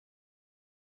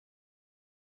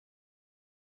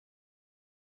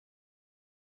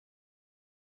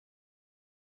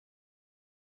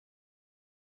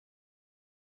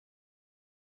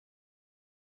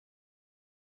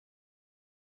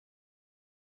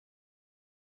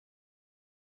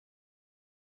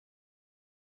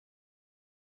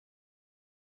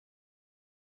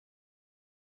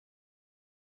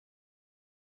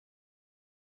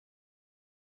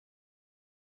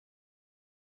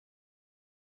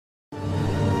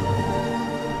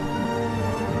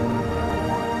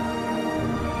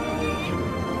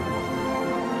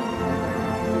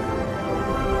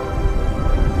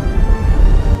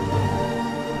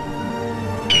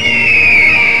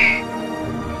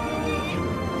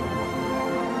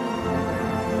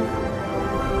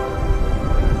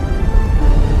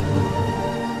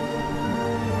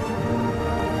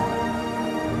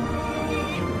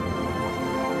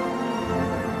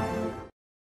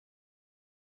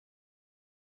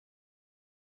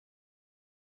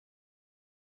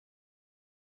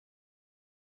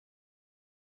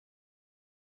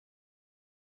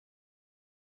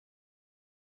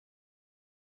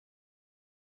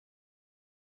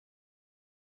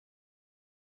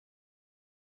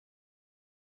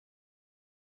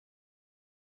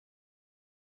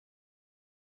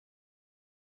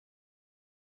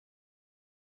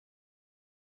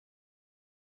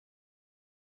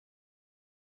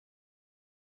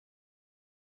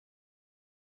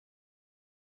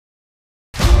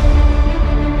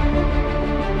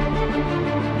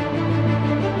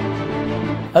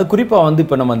அது குறிப்பாக வந்து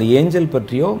இப்போ நம்ம அந்த ஏஞ்சல்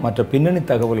பற்றியோ மற்ற பின்னணி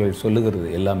தகவல்கள் சொல்லுகிறது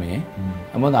எல்லாமே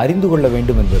நம்ம வந்து அறிந்து கொள்ள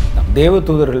வேண்டும் என்பது தான்.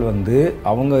 தேவதூதர்கள் வந்து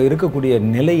அவங்க இருக்கக்கூடிய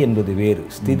நிலை என்பது வேறு,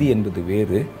 ஸ்திதி என்பது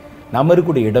வேறு, நம்ம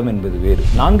இருக்கக்கூடிய இடம் என்பது வேறு.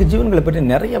 4 ஜீவன்களை பற்றி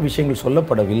நிறைய விஷயங்கள்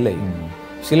சொல்லப்படவில்லை.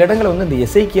 சில இடங்களில் வந்து இந்த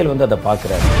எசேக்கியேல் வந்து அதை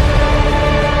பார்க்குறாரு.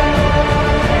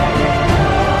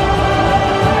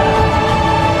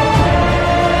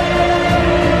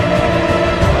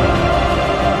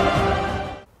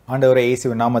 ஆண்டவரே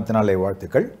இயேசுவின் நாமத்தினாலே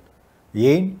வாழ்த்துக்கள்.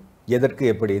 ஏன், எதற்கு,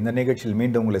 எப்படி இந்த நிகழ்ச்சியில்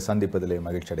மீண்டும் உங்களை சந்திப்பதிலே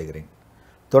மகிழ்ச்சி அடைகிறேன்.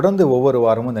 தொடர்ந்து ஒவ்வொரு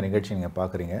வாரமும் இந்த நிகழ்ச்சி நீங்கள்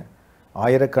பார்க்குறீங்க.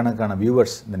 ஆயிரக்கணக்கான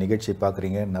வியூவர்ஸ் இந்த நிகழ்ச்சியை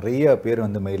பார்க்குறீங்க. நிறைய பேர்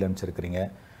வந்து மெயில் அனுப்பிச்சிருக்கிறீங்க.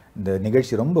 இந்த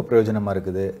நிகழ்ச்சி ரொம்ப பிரயோஜனமாக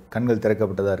இருக்குது, கண்கள்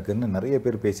திறக்கப்பட்டதாக இருக்குதுன்னு நிறைய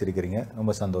பேர் பேசியிருக்கிறீங்க.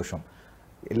 ரொம்ப சந்தோஷம்.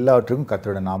 எல்லாவற்றுக்கும்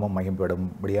கர்த்தருடைய நாமம்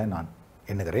மகிமைப்படும்படியாக நான்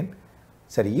எண்ணுகிறேன்.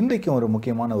 சரி, இன்றைக்கும் ஒரு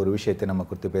முக்கியமான ஒரு விஷயத்தை நம்ம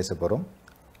குறித்து பேச போகிறோம்.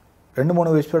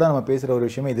 2-3 விஷயத்தோட நம்ம பேசுகிற ஒரு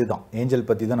விஷயமே இதுதான். ஏஞ்சல்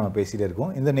பற்றி தான் நம்ம பேசிகிட்டே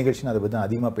இருக்கோம். இந்த நிகழ்ச்சி அதை பற்றி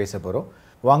அதிகமாக பேச போகிறோம்.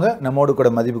 வாங்க, நம்மோடு கூட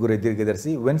மதிப்புக்குரிய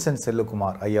தீர்க்கதரிசி வின்சென்ட்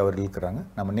செல்வகுமார் ஐயா அவர்கள் இருக்கிறாங்க.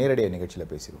 நம்ம நேரடியாக நிகழ்ச்சியில்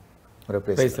பேசுவோம். ஒரு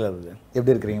பேசலாம்.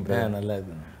 எப்படி இருக்கிறீங்க? நல்லா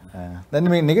இருக்கு.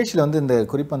 இந்த நிகழ்ச்சியில் வந்து இந்த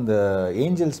குறிப்பாக அந்த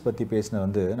ஏஞ்சல்ஸ் பற்றி பேசின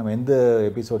வந்து நம்ம எந்த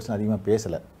எபிசோட்ஸும் அதிகமாக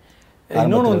பேசலை.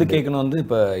 இன்னொன்று வந்து கேட்கணும், வந்து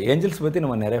இப்போ ஏஞ்சல்ஸ் பற்றி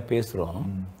நம்ம நிறையா பேசுகிறோம்.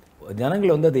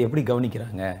 ஜனங்களை வந்து அதை எப்படி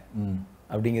கவனிக்கிறாங்க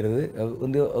அப்படிங்கிறது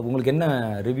வந்து உங்களுக்கு என்ன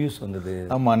ரிவ்யூஸ் வந்தது?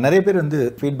 ஆமாம், நிறைய பேர் வந்து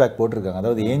ஃபீட்பேக் போட்டிருக்காங்க.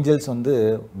 அதாவது ஏஞ்சல்ஸ் வந்து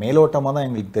மேலோட்டமாக தான்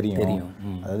எங்களுக்கு தெரியும்.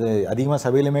 அதாவது அதிகமாக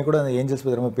சபையிலுமே கூட அந்த ஏஞ்சல்ஸ்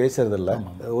பற்றி ரொம்ப பேசுறது இல்லை.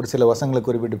 ஒரு சில வசங்களை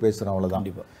குறிப்பிட்டு பேசுகிறோம், அவ்வளோதான்.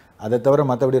 அதை தவிர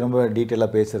மற்றபடி ரொம்ப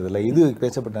டீட்டெயிலாக பேசுறது இல்லை. இது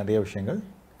பேசப்பட்ட நிறைய விஷயங்கள்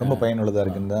ரொம்ப பயனுள்ளதாக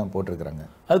இருக்குன்னு தான் போட்டிருக்கிறாங்க.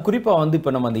 அது குறிப்பாக வந்து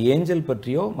இப்போ நம்ம அந்த ஏஞ்சல்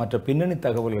பற்றியோ மற்ற பின்னணி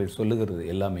தகவல்கள் சொல்லுகிறது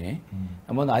எல்லாமே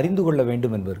நம்ம வந்து அறிந்து கொள்ள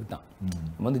வேண்டும் என்பதற்கு தான்.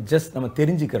 நம்ம வந்து ஜஸ்ட் நம்ம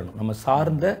தெரிஞ்சுக்கிறணும், நம்ம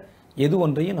சார்ந்த எது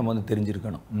ஒன்றையும் நம்ம வந்து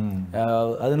தெரிஞ்சிருக்கணும்.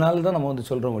 அதனால தான் நம்ம வந்து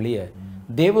சொல்கிறோம் வழியே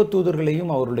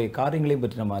தேவதூதர்களையும் அவருடைய காரியங்களையும்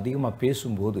பற்றி நம்ம அதிகமாக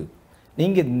பேசும்போது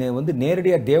நீங்கள் வந்து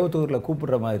நேரடியாக தேவதூதர்களை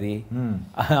கூப்பிடுற மாதிரி,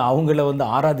 அவங்கள வந்து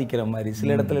ஆராதிக்கிற மாதிரி,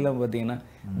 சில இடத்துல எல்லாம் பார்த்தீங்கன்னா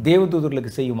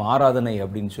தேவதூதர்களுக்கு செய்யும் ஆராதனை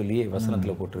அப்படின்னு சொல்லி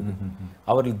வசனத்தில் போட்டிருக்கு.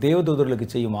 அவர்கள் தேவதூதர்களுக்கு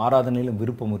செய்யும் ஆராதனையிலும்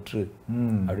விருப்பமுற்று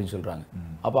அப்படின்னு சொல்கிறாங்க.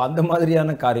 அப்போ அந்த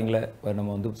மாதிரியான காரியங்களை நம்ம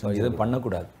வந்து இதை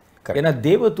பண்ணக்கூடாது. ஏன்னா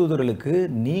தேவதூதர்களுக்கு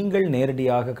நீங்கள்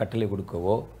நேரடியாக கட்டளை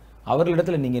கொடுக்கவோ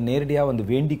அவர்களிடத்தில் நீங்கள் நேரடியாக வந்து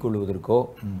வேண்டிக் கொள்வதற்கோ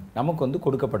நமக்கு வந்து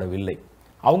கொடுக்கப்படவில்லை.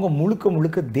 அவங்க முழுக்க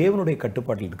முழுக்க தேவனுடைய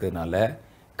கட்டுப்பாட்டில் இருக்கிறதுனால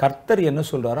கர்த்தர் என்ன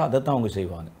சொல்கிறாரோ அதை தான் அவங்க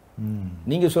செய்வாங்க.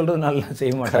 நீங்கள் சொல்கிறதுனால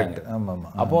செய்ய மாட்டாங்க.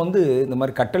 அப்போ வந்து இந்த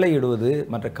மாதிரி கட்டளை இடுவது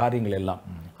மற்ற காரியங்கள் எல்லாம்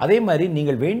அதே மாதிரி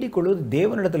நீங்கள் வேண்டிக் கொள்வது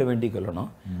தேவனிடத்தில் வேண்டிக் கொள்ளணும்.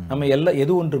 நம்ம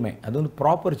எது ஒன்றுமே அது வந்து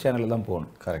ப்ராப்பர் சேனலில் தான்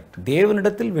போகணும். கரெக்ட்.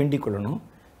 தேவனிடத்தில் வேண்டிக் கொள்ளணும்.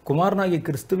 குமாரனாகிய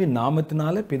கிறிஸ்துவின்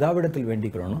நாமத்தினால பிதாவிடத்தில்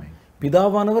வேண்டிக் கொள்ளணும்.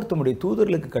 பிதாவானவர் தம்முடைய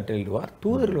தூதர்களுக்கு கட்டளையிடுவார்.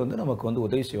 தூதர்கள் வந்து நமக்கு வந்து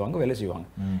உதவி செய்வாங்க, வேலை செய்வாங்க.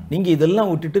 நீங்க இதெல்லாம்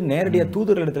விட்டுட்டு நேரடியா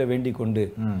தூதர்களிடத்துல வேண்டிக் கொண்டு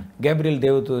கேப்ரியல்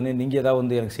தேவதூதனே நீங்க ஏதாவது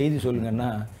வந்து எனக்கு செய்தி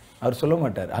சொல்லுங்கன்னா அவர் சொல்ல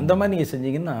மாட்டார். அந்த மாதிரி நீங்க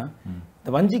செஞ்சீங்கன்னா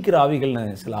இந்த வஞ்சிக்கிற ஆவிகள்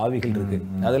சில ஆவிகள் இருக்கு.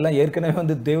 அதெல்லாம் ஏற்கனவே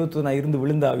வந்து தேவதூதனா இருந்து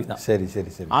விழுந்த ஆவி தான். சரி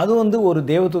சரி சரி. அது வந்து ஒரு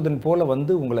தேவதூதன் போல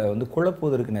வந்து உங்களை வந்து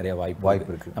குழப்புவதற்கு நிறைய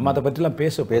வாய்ப்பு இருக்கு. நம்ம அதை பற்றிலாம்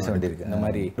பேச வேண்டியிருக்கு. இந்த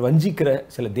மாதிரி வஞ்சிக்கிற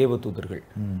சில தேவதூதர்கள்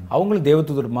அவங்களும்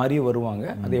தேவதூதர் மாதிரியே வருவாங்க.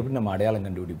 அதை எப்படி நம்ம அடையாளம்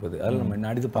கண்டுபிடிப்பது? அதில்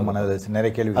நம்ம அடுத்து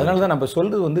நிறைய கேள்வி. அதனால தான் நம்ம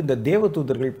சொல்றது வந்து இந்த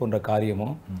தேவதூதர்கள் போன்ற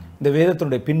காரியமும் இந்த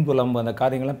வேதத்தினுடைய பின்புலம் அந்த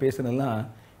காரியங்கள்லாம் பேசுனதெல்லாம்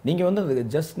நீங்க வந்து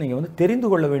ஜஸ்ட் நீங்க வந்து தெரிந்து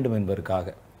கொள்ள வேண்டும்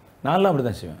என்பதற்காக நான்லாம் அப்படி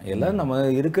தான் செய்வேன். எல்லாம்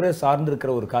நம்ம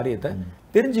சார்ந்திருக்கிற ஒரு காரியத்தை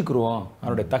தெரிஞ்சுக்கிறோம்,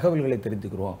 அவருடைய தகவல்களை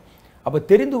தெரிஞ்சுக்கிறோம். அப்போ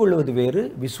தெரிந்து கொள்வது வேறு,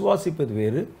 விசுவாசிப்பது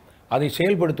வேறு, அதை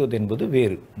செயல்படுத்துவது என்பது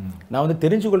வேறு. நான் வந்து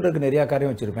தெரிஞ்சு கொள்றதுக்கு நிறைய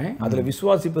காரியம் வச்சிருப்பேன், அதில்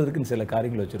விசுவாசிப்பதற்கு சில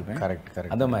காரியங்கள் வச்சிருப்பேன்.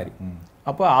 கரெக்ட். அந்த மாதிரி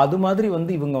அப்போ அது மாதிரி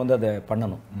வந்து இவங்க வந்து அதை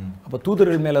பண்ணணும். அப்போ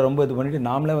தூதர்கள் மேலே ரொம்ப இது பண்ணிட்டு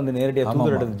நாமளே வந்து நேரடியாக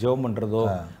தூதரிடத்தை ஜெபம் பண்ணுறதோ,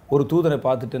 ஒரு தூதரை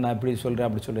பார்த்துட்டு நான் இப்படி சொல்கிறேன்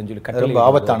அப்படி சொல்கிறேன்னு சொல்லி கட்டளை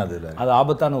ஆபத்தானது. அது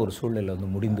ஆபத்தான ஒரு சூழ்நிலை வந்து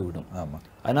முடிந்து விடும்.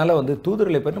 அதனால வந்து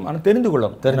தூதர்களை பற்றி ஆனால் தெரிந்து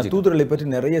கொள்ளணும். தூதர்களை பற்றி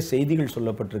நிறைய செய்திகள்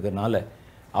சொல்லப்பட்டிருக்கிறதுனால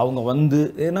அவங்க வந்து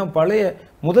ஏன்னா பழைய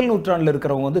முதல் நூற்றாண்டில்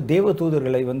இருக்கிறவங்க வந்து தேவ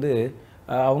தூதர்களை வந்து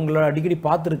அவங்கள அடிக்கடி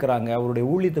பார்த்துருக்குறாங்க, அவருடைய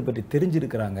ஊழியத்தை பற்றி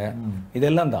தெரிஞ்சிருக்கிறாங்க.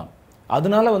 இதெல்லாம் தான்.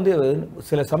 அதனால வந்து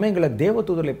சில சமயங்களில்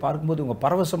தேவதூதர்களை பார்க்கும்போது இவங்க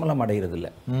பரவசமெல்லாம் அடைகிறது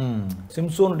இல்லை.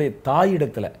 சிம்சோனுடைய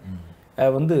தாயிடத்துல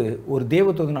வந்து ஒரு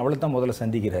தேவதூதன் அவளை தான் முதல்ல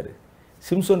சந்திக்கிறாரு.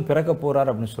 சிம்சோன் பிறக்க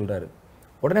போறார் அப்படின்னு சொல்றாரு.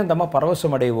 உடனே அந்த அம்மா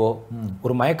பரவசம் அடையவோ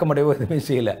ஒரு மயக்கம் அடையவோ எதுவுமே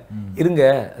செய்யல. இருங்க,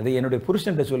 அது என்னுடைய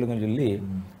புருஷன்கிட்ட சொல்லுங்கன்னு சொல்லி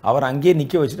அவரை அங்கேயே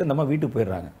நிற்க வச்சுட்டு அந்த அம்மா வீட்டுக்கு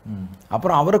போயிடுறாங்க.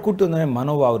 அப்புறம் அவரை கூப்பிட்டு வந்தோடனே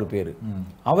மனோவா அவர் பேர்,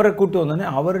 அவரை கூப்பிட்டு வந்தோடனே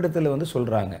அவரிடத்துல வந்து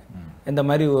சொல்றாங்க இந்த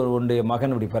மாதிரி உன்னுடைய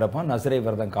மகன் இப்படி பிறப்பான், நசரே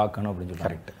விரதம் காக்கணும் அப்படின்னு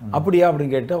சொல்லி. அப்படியா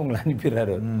அப்படின்னு கேட்டு அவங்களை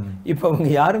அனுப்பிடுறாரு. இப்போ அவங்க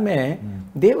யாருமே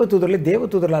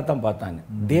தேவதூதர்களாக தான் பார்த்தாங்க,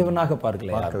 தேவனாக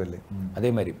பார்க்கல.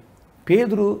 அதே மாதிரி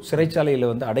பேதுரு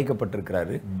சிறைச்சாலையில் வந்து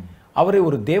அடைக்கப்பட்டிருக்கிறாரு. அவரை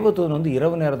ஒரு தேவதூதன் வந்து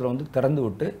இரவு நேரத்தில் வந்து திறந்து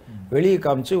விட்டு வெளியே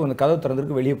காமிச்சு உனக்கு கதவு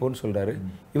திறந்துருக்கு வெளியே போன்னு சொல்றாரு.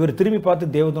 இவர் திரும்பி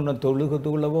பார்த்து தேவதூதனை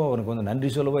தொழுகவோ அவனுக்கு வந்து நன்றி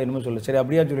சொல்லவோ என்னமோ சொல்ல, சரி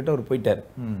அப்படியா சொல்லிட்டு அவர் போயிட்டார்.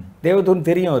 தேவதூதன்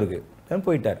தெரியும் அவருக்கு,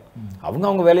 போயிட்டார்.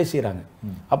 அவங்க வேலையை செய்யறாங்க.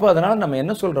 அப்போ அதனால நம்ம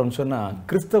என்ன சொல்றோம்னு சொன்னா,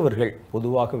 கிறிஸ்தவர்கள்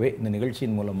பொதுவாகவே இந்த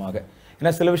நிகழ்ச்சியின் மூலமாக,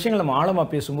 ஏன்னா சில விஷயங்கள் நம்ம ஆழமா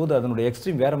பேசும்போது அதனுடைய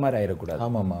எக்ஸ்ட்ரீம் வேற மாதிரி ஆயிடக்கூடாது.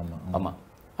 ஆமா.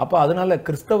 அப்போ அதனால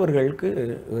கிறிஸ்தவர்களுக்கு,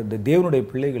 இந்த தேவனுடைய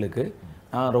பிள்ளைகளுக்கு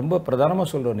நான் ரொம்ப பிரதானமாக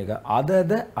சொல்கிறேன்,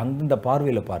 அதை அந்தந்த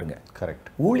பார்வையில் பாருங்க. கரெக்ட்.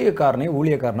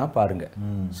 ஊழியக்காரனா பாருங்க,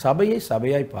 சபையை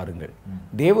சபையாய் பாருங்கள்,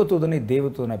 தேவதூதனை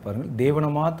தேவதூதனாய் பாருங்கள், தேவனை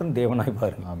மாத்திரம் தேவனாய்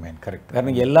பாருங்க. ஆமென். கரெக்ட்.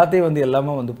 காரணம் எல்லாத்தையும் வந்து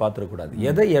எல்லாமே வந்து பார்த்துடக்கூடாது.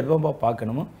 எதை எவ்வளோ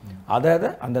பார்க்கணுமோ அதை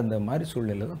அந்தந்த மாதிரி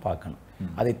சூழ்நிலையில் தான் பார்க்கணும்.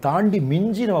 அதை தாண்டி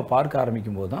மிஞ்சி நம்ம பார்க்க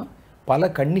ஆரம்பிக்கும் போது தான் பல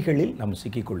கண்ணிகளில் நம்ம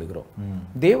சிக்கிக்கொள்ளுகிறோம்.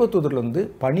 தேவதூதர்கள் வந்து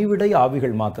பணிவிடை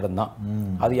ஆவிகள் மாத்திரம்தான்.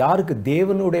 அது யாருக்கு?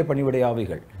 தேவனுடைய பணிவிடை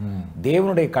ஆவிகள்,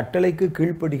 தேவனுடைய கட்டளைக்கு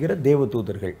கீழ்ப்படுகிற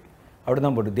தேவதூதர்கள்.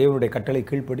 அப்படிதான் போட்டு தேவனுடைய கட்டளை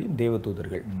கீழ்ப்படியும்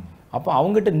தேவதூதர்கள். அப்போ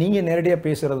அவங்ககிட்ட நீங்க நேரடியா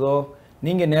பேசுறதோ,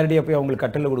 நீங்க நேரடியா போய் அவங்களுக்கு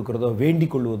கட்டளை கொடுக்கறதோ,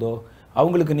 வேண்டிக் கொள்வதோ,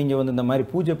 அவங்களுக்கு நீங்க வந்து இந்த மாதிரி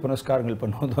பூஜை புனஸ்காரங்கள்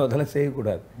பண்ணுவதோ அதெல்லாம்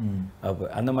செய்யக்கூடாது. அப்போ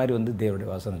அந்த மாதிரி வந்து தேவனுடைய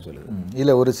வாசனம் சொல்லுது.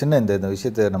 இல்லை, ஒரு சின்ன இந்த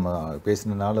விஷயத்தை நம்ம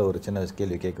பேசினதுனால ஒரு சின்ன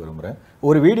கேள்வி கேட்க விரும்புகிறேன்.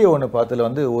 ஒரு வீடியோ ஒன்று பார்த்ததுல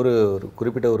வந்து ஒரு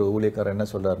குறிப்பிட்ட ஒரு ஊழியக்காரர் என்ன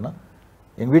சொல்றாருன்னா,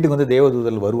 எங்கள் வீட்டுக்கு வந்து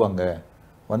தேவதூதர்கள் வருவாங்க,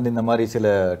 வந்து இந்த மாதிரி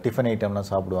சில டிஃபன் ஐட்டம்லாம்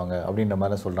சாப்பிடுவாங்க அப்படின்ற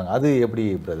மாதிரிலாம் சொல்கிறாங்க. அது எப்படி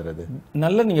பிரதர்? அது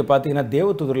நல்லா நீங்கள் பார்த்தீங்கன்னா,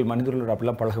 தேவதூதர்கள் மனிதர்கள்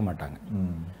அப்படிலாம் பழக மாட்டாங்க.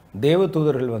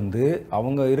 தேவதூதர்கள் வந்து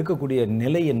அவங்க இருக்கக்கூடிய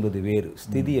நிலை என்பது வேறு,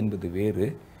 ஸ்திதி என்பது வேறு,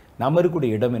 நம்ம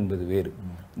இருக்கக்கூடிய இடம் என்பது வேறு.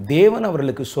 தேவன்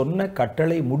அவர்களுக்கு சொன்ன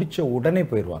கட்டளை முடிச்ச உடனே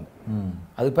போயிடுவாங்க.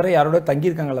 அது பிறகு யாரோட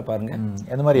தங்கியிருக்காங்களா பாருங்க.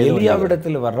 அந்த மாதிரி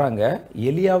எலியாவிடத்தில் வர்றாங்க,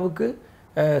 எலியாவுக்கு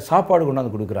சாப்பாடு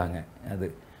கொண்டாந்து கொடுக்குறாங்க. அது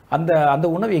அந்த அந்த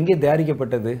உணவு எங்கே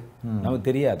தயாரிக்கப்பட்டது நமக்கு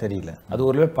தெரியல. அது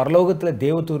ஒரு பரலோகத்தில்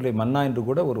தேவதூதருடைய மன்னா என்று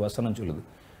கூட ஒரு வசனம் சொல்லுது.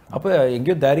 அப்போ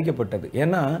எங்கேயோ தயாரிக்கப்பட்டது.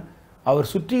 ஏன்னா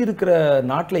அவர் சுற்றி இருக்கிற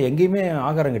நாட்டில் எங்கேயுமே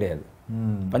ஆகாரம் கிடையாது,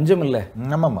 பஞ்சம் இல்லை.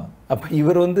 ஆமாம்மா. அப்போ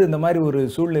இவர் வந்து இந்த மாதிரி ஒரு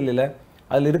சூழ்நிலையில்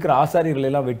அதில் இருக்கிற ஆசாரியர்கள்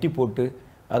எல்லாம் வெட்டி போட்டு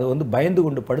அதை வந்து பயந்து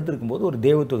கொண்டு படுத்திருக்கும் போது ஒரு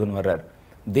தேவதூதன் வர்றார்.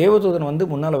 தேவதூதன் வந்து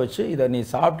முன்னால் வச்சு, இதை நீ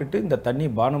சாப்பிட்டுட்டு இந்த தண்ணி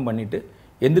பானம் பண்ணிட்டு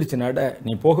எந்திரிச்சு நட,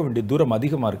 நீ போக வேண்டிய தூரம்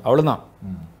அதிகமாக இருக்கு, அவ்வளோதான்,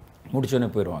 முடிச்சோடனே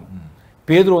போயிடுவாங்க.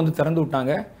 பேதுரு வந்து திறந்து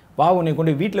விட்டாங்க, வா உன்னை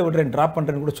கொண்டு வீட்டில் விடுறேன், ட்ராப்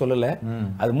பண்ணுறேன்னு கூட சொல்லலை,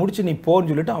 அது முடிச்சு நீ போன்னு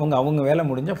சொல்லிட்டு அவங்க வேலை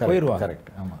முடிஞ்சா போயிடுவாங்க. கரெக்ட்.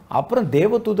 அப்புறம்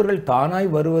தேவதூதர்கள் தானாய்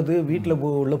வருவது, வீட்டில்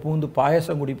உள்ள பூந்து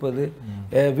பாயசம் குடிப்பது,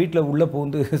 வீட்டில் உள்ள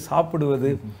பூந்து சாப்பிடுவது,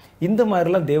 இந்த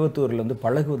மாதிரிலாம் தேவதூதர்கள் வந்து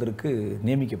பழகுவதற்கு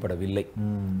நியமிக்கப்படவில்லை.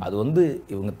 அது வந்து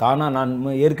இவங்க தானா, நான்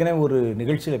ஏற்கனவே ஒரு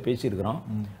நிகழ்ச்சியில் பேசியிருக்கிறோம்,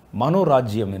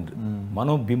 மனோராஜ்யம் என்று,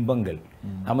 மனோபிம்பங்கள்.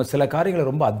 நம்ம சில காரியங்களை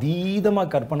ரொம்ப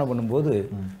அதீதமாக கற்பனை பண்ணும்போது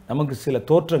நமக்கு சில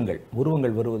தோற்றங்கள்,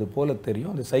 உருவங்கள் வருவது போல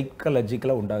தெரியும். அது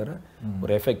சைக்காலஜிக்கலாக உண்டாகிற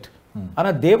ஒரு எஃபெக்ட்.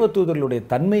 ஆனால் தேவதூதர்களுடைய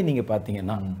தன்மை நீங்க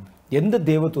பார்த்தீங்கன்னா, எந்த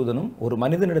தேவதூதனும் ஒரு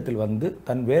மனிதனிடத்தில் வந்து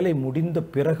தன் வேலை முடிந்த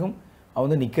பிறகும் அவன்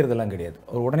வந்து நிற்கிறதெல்லாம் கிடையாது,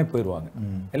 அவர் உடனே போயிடுவாங்க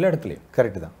எல்லா இடத்துலையும்.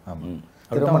 கரெக்டு தான். ஆமாம்,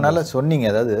 ரொம்ப நல்லா சொன்னீங்க.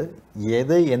 அதாவது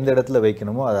எதை எந்த இடத்துல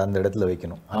வைக்கணுமோ அதை அந்த இடத்துல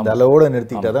வைக்கணும், அந்த அளவோட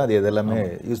நிறுத்திக்கிட்டா தான் அது எதெல்லாமே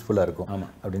யூஸ்ஃபுல்லாக இருக்கும்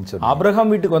அப்படின்னு சொல்லி.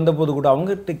 ஆபிரகாம் வீட்டுக்கு வந்தபோது கூட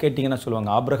அவங்ககிட்ட கேட்டிங்கன்னா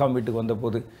சொல்லுவாங்க, ஆபிரகாம் வீட்டுக்கு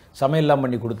வந்தபோது சமையல்லாம்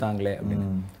பண்ணி கொடுத்தாங்களே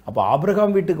அப்படின்னு. அப்போ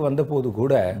ஆபிரகாம் வீட்டுக்கு வந்தபோது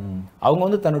கூட அவங்க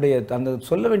வந்து தன்னுடைய அந்த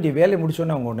சொல்ல வேண்டிய வேலையை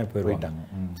முடிச்சோடனே அவங்க உடனே போயிட்டாங்க.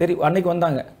 சரி, அன்னைக்கு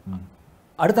வந்தாங்க,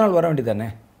 அடுத்த நாள் வர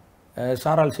வேண்டியதானே,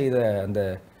 சாரால் செய்த அந்த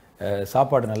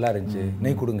சாப்பாடு நல்லா இருந்துச்சு,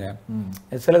 நெய் கொடுங்க.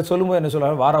 சிலர் சொல்லும்போது என்ன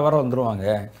சொல்லுவாங்க, வாரம் வந்துருவாங்க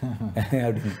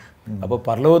அப்படின்னு. அப்போ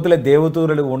பரலோகத்தில்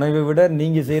தேவதூதர்களுக்கு உணவை விட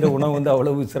நீங்க செய்யற உணவு வந்து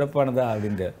அவ்வளவு சிறப்பானதா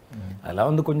அப்படின்ட்டு அதெல்லாம்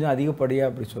வந்து கொஞ்சம் அதிகப்படியா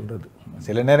அப்படி சொல்றது.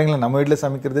 சில நேரங்களில் நம்ம வீட்டில்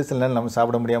சமைக்கிறது, சில நேரம் நம்ம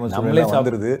சாப்பிட முடியாமல் நம்மளே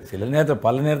சாப்பிடுறது, சில நேரத்தில்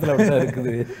பல நேரத்தில் அப்படிதான்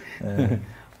இருக்குது.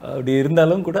 அப்படி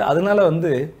இருந்தாலும் கூட அதனால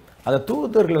வந்து அந்த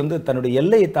தூதர்கள் வந்து தன்னுடைய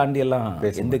எல்லையை தாண்டி எல்லாம்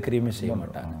எந்த கிரியமே செய்ய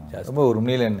மாட்டாங்க. ரொம்ப ஒரு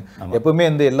உண்மையில எப்பவுமே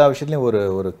இந்த எல்லா விஷயத்துலையும்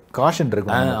ஒரு காஷன்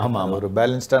இருக்கும். ஆமாம், ஒரு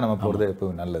பேலன்ஸ்டாக நம்ம போகிறது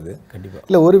எப்பவும் நல்லது. கண்டிப்பாக.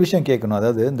 இல்லை, ஒரு விஷயம் கேட்கணும்.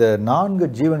 அதாவது இந்த 4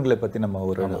 ஜீவன்களை பற்றி நம்ம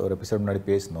ஒரு எபிசோட் முன்னாடி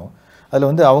பேசணும். அதில்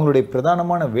வந்து அவங்களுடைய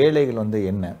பிரதானமான வேலைகள் வந்து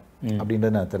என்ன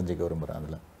அப்படின்றத நான் தெரிஞ்சுக்க விரும்புகிறேன்.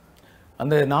 அதில்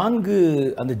அந்த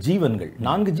 4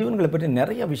 ஜீவன்களை பற்றி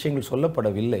நிறைய விஷயங்கள்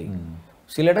சொல்லப்படவில்லை.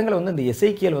 சில இடங்கள் வந்து இந்த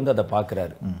எசேக்கியேல் வந்து அதை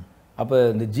பார்க்குறாரு. அப்போ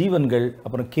இந்த ஜீவன்கள்,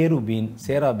 அப்புறம் கேருபீன்,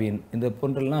 சேராபீன், இந்த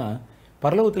போன்றெல்லாம்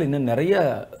பரலோகத்தில் இன்னும் நிறைய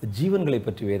ஜீவன்களை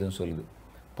பற்றி வேதம் சொல்லுது.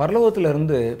 பரலோகத்தில்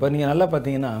இருந்து இப்போ நீங்கள் நல்லா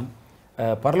பார்த்தீங்கன்னா,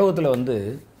 பரலோகத்தில் வந்து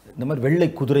இந்த மாதிரி வெள்ளை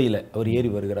குதிரையில் அவர்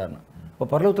ஏறி வருகிறார்னா, இப்போ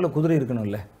பரலோகத்தில் குதிரை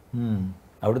இருக்கணும்ல,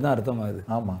 அப்படிதான் அர்த்தமாகுது.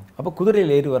 ஆமாம். அப்போ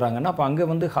குதிரையில் ஏறி வராங்கன்னா அப்போ அங்கே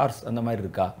வந்து ஹார்ஸ் அந்த மாதிரி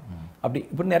இருக்கா, அப்படி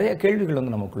இப்படி நிறைய கேள்விகள்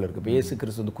வந்து நமக்குள்ள இருக்கு. இப்போ இயேசு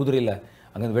கிறிஸ்து வந்து குதிரையில்,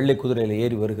 அங்கே வெள்ளை குதிரையில்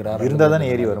ஏறி வருகிறார், இருந்தால் தானே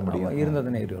ஏறி வர முடியும், இருந்தால்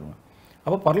தானே ஏறி வருவாங்க.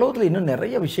 அப்போ பரலோகத்தில் இன்னும்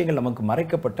நிறைய விஷயங்கள் நமக்கு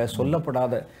மறைக்கப்பட்ட,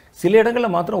 சொல்லப்படாத, சில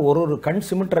இடங்களில் மாத்திரம் ஒரு கண்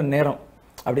சிமிட்டுற நேரம்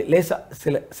அப்படி லேசாக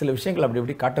சில விஷயங்கள்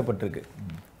அப்படி காட்டப்பட்டிருக்கு.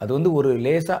 அது வந்து ஒரு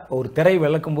லேசாக ஒரு திரை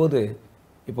விளக்கும் போது,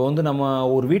 இப்போ வந்து நம்ம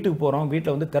ஒரு வீட்டுக்கு போகிறோம்,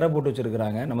 வீட்டில் வந்து திரை போட்டு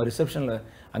வச்சுருக்கிறாங்க, நம்ம ரிசப்ஷனில்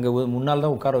அங்கே முன்னால்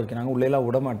தான் உட்கார வைக்கிறாங்க, உள்ளேலாம்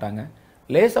விட மாட்டாங்க.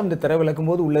 லேசாக அந்த திரை விளக்கும்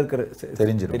போது உள்ளே இருக்கிற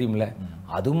தெரியுமில்ல,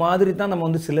 அது மாதிரி தான் நம்ம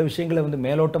வந்து சில விஷயங்களை வந்து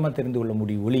மேலோட்டமாக தெரிந்து கொள்ள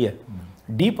முடியும், ஒழிய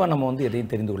டீப்பாக நம்ம வந்து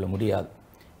எதையும் தெரிந்து கொள்ள முடியாது.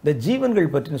 இந்த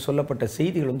ஜீவன்கள் பற்றி சொல்லப்பட்ட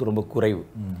செய்திகள் வந்து ரொம்ப குறைவு.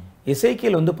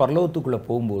 எசேக்கியேல் வந்து பரலோகத்துக்குள்ளே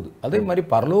போகும்போது, அதே மாதிரி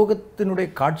பரலோகத்தினுடைய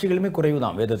காட்சிகளுமே குறைவு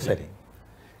தான் வேதத்தில். சரி,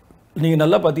 நீங்கள்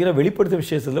நல்லா பார்த்தீங்கன்னா வெளிப்படுத்த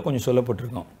விஷயத்தில் கொஞ்சம்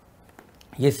சொல்லப்பட்டிருக்கோம்.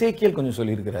 எசேக்கியேல் கொஞ்சம்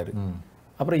சொல்லியிருக்கிறாரு.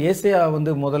 அப்புறம் ஏசையா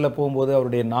வந்து முதல்ல போகும்போது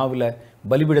அவருடைய நாவில்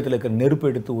பலிபீடத்தில் இருக்கிற நெருப்பு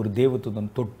எடுத்து ஒரு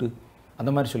தேவதூதன் தொட்டு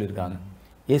அந்த மாதிரி சொல்லியிருக்காங்க.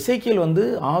 எசேக்கியேல் வந்து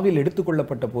ஆவில்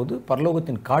எடுத்துக்கொள்ளப்பட்ட போது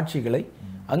பரலோகத்தின் காட்சிகளை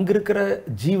அங்கிருக்கிற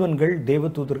ஜீவன்கள்,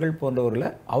 தேவதூதர்கள் போன்றவர்களை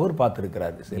அவர்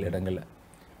பார்த்துருக்கிறாரு சில இடங்களில்.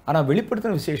 ஆனால்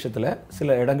வெளிப்படுத்தின விசேஷத்தில்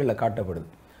சில இடங்களில் காட்டப்படுது.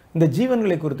 இந்த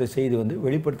ஜீவன்களை குறித்த செய்தி வந்து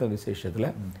வெளிப்படுத்தின விசேஷத்தில்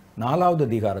 4வது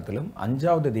அதிகாரத்திலும்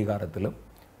 5வது அதிகாரத்திலும்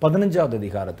 15வது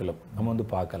அதிகாரத்திலும் நம்ம வந்து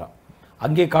பார்க்கலாம்.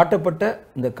 அங்கே காட்டப்பட்ட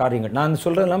இந்த காரியங்கள் நான்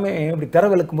சொல்கிற எல்லாமே இப்படி திரை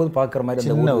விளக்கும் போது பார்க்குற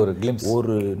மாதிரி அந்த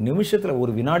ஒரு நிமிஷத்தில்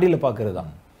ஒரு வினாடியில் பார்க்கறது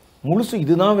தான். முழுசு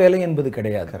இதுதான் வேலை என்பது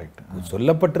கிடையாது. கரெக்ட்,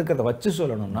 சொல்லப்பட்டிருக்கிறத வச்சு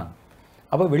சொல்லணும்னா,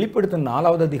 அப்போ வெளிப்படுத்தின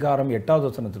 4வது அதிகாரம் 8வது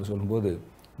வசனத்தில் சொல்லும்போது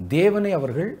தேவனை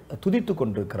அவர்கள் துதித்து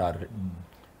கொண்டிருக்கிறார்கள்.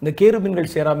 இந்த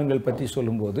கேருபீன்கள் சேராபீன்கள் பற்றி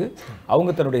சொல்லும்போது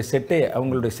அவங்களுடைய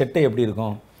செட்டை எப்படி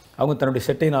இருக்கும், அவங்க தன்னுடைய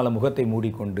செட்டையினால் முகத்தை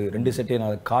மூடிக்கொண்டு 2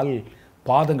 செட்டையினால் கால்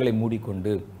பாதங்களை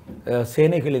மூடிக்கொண்டு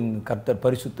சேனைகளின் கர்த்தர்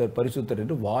பரிசுத்தர் பரிசுத்தர்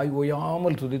என்று வாய்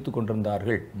ஓயாமல் துதித்து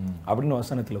கொண்டிருந்தார்கள் அப்படின்னு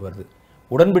வசனத்தில் வருது.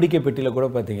 உடன்படிக்கை பெட்டியில் கூட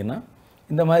பார்த்தீங்கன்னா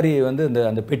இந்த மாதிரி வந்து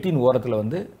அந்த பெட்டியின் ஓரத்தில்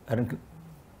வந்து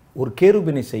ஒரு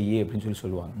கேருபினை செய்ய அப்படின்னு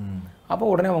சொல்லுவாங்க. அப்போ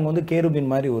உடனே அவங்க வந்து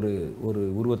கேருபின் மாதிரி ஒரு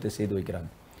உருவத்தை செய்து வைக்கிறாங்க.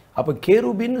 அப்போ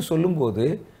கேருபின்னு சொல்லும்போது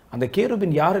அந்த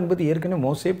கேருபின் யார் என்பது ஏற்கனவே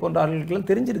மோசே போன்ற ஆளுகளுக்கெல்லாம்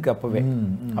தெரிஞ்சிருக்கு. அப்போவே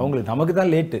அவங்களுக்கு, நமக்கு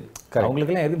தான் லேட்டு,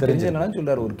 அவங்களுக்கெல்லாம் ஏற்கனவே தெரிஞ்சதுனால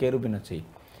சொல்கிறார் ஒரு கேருபினை செய்.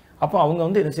 அப்போ அவங்க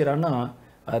வந்து என்ன செய்கிறாங்கன்னா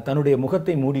தன்னுடைய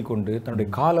முகத்தை மூடிக்கொண்டு தன்னுடைய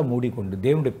காலை மூடிக்கொண்டு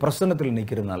தேவனுடைய பிரசன்னத்தில்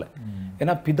நிற்கிறதுனால,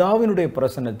 ஏன்னா பிதாவினுடைய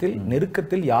பிரசன்னத்தில்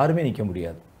நெருக்கத்தில் யாருமே நிற்க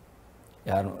முடியாது,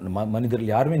 யாரும்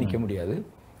மனிதர்கள் யாருமே நிற்க முடியாது.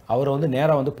 அவரை வந்து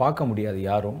நேராக வந்து பார்க்க முடியாது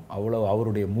யாரும். அவ்வளோ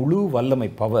அவருடைய முழு வல்லமை,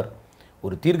 பவர்.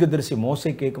 ஒரு தீர்க்கதரிசி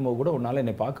மோசை கேட்கும்போது கூட உன்னால்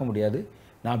என்னை பார்க்க முடியாது,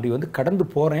 நான் அப்படி வந்து கடந்து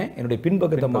போகிறேன், என்னுடைய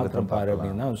பின்பக்கத்தை மாத்திரம் பாரு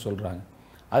அப்படின்னு தான் சொல்கிறாங்க.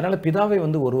 அதனால் பிதாவை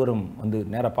வந்து ஒருவரும் வந்து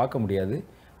நேராக பார்க்க முடியாது,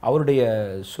 அவருடைய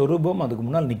சொரூபம் அதுக்கு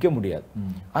முன்னால் நிற்க முடியாது.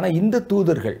 ஆனால் இந்த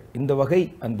தூதர்கள், இந்த வகை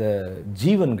அந்த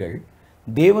ஜீவன்கள்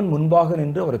தேவன் முன்பாக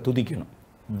நின்று அவரை துதிக்கணும்.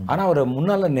 ஆனால் அவரை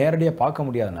முன்னால் நேரடியாக பார்க்க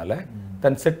முடியாதனால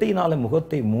தன் செட்டையினால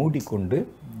முகத்தை மூடிக்கொண்டு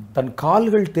தன்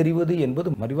கால்கள் தெரிவது என்பது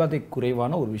மரியாதை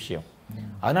குறைவான ஒரு விஷயம்.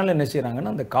 அதனால் என்ன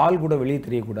செய்கிறாங்கன்னா அந்த கால் கூட வெளியே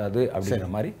தெரியக்கூடாது அப்படிங்கிற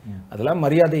மாதிரி, அதெல்லாம்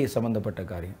மரியாதை சம்பந்தப்பட்ட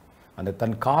காரியம். அந்த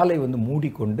தன் காலை வந்து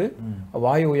மூடிக்கொண்டு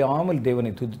வாய் ஓயாமல்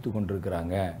தேவனை துதித்து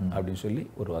கொண்டிருக்கிறாங்க அப்படின்னு சொல்லி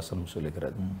ஒரு வசனம்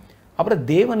சொல்லுகிறது. அப்புறம்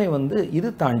தேவனை வந்து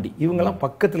இது தாண்டி இவங்கெல்லாம்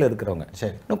பக்கத்தில் இருக்கிறவங்க,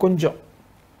 சரி, இன்னும் கொஞ்சம்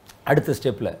அடுத்த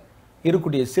ஸ்டெப்பில்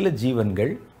இருக்கக்கூடிய சில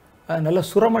ஜீவன்கள் நல்ல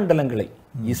சுரமண்டலங்களை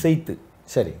இசைத்து,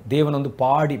 சரி, தேவன் வந்து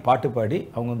பாட்டு பாடி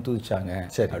அவங்க வந்து துதிச்சாங்க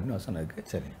அப்படின்னு வசனம் இருக்கு.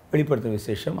 சரி, வெளிப்படுத்தும்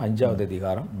விசேஷம் 5வது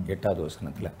அதிகாரம் 8வது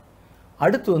வசனத்தில்.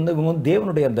 அடுத்து வந்து இவங்க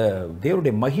வந்து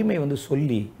தேவனுடைய மகிமை வந்து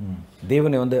சொல்லி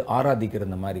தேவனை வந்து ஆராதிக்கிற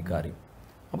இந்த மாதிரி காரியம்.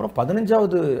 அப்புறம்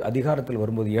 15வது அதிகாரத்தில்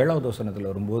வரும்போது 7வது வசனத்தில்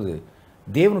வரும்போது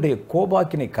தேவனுடைய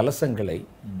கோபாக்கினை கலசங்களை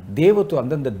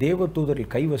அந்தந்த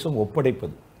தேவதூதர்கள் கைவசம்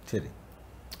ஒப்படைப்பது, சரி,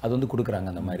 அது வந்து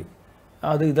கொடுக்குறாங்க அந்த மாதிரி.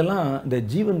 இதெல்லாம் இந்த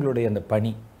ஜீவன்களுடைய அந்த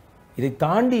பணி. இதை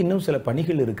தாண்டி இன்னும் சில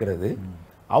பணிகள் இருக்கிறது.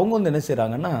 அவங்க வந்து என்ன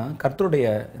செய்கிறாங்கன்னா கர்த்தருடைய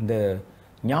இந்த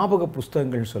ஞாபக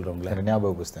புஸ்தகங்கள் சொல்கிறோம்ல,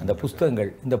 ஞாபக புஸ்தகம்,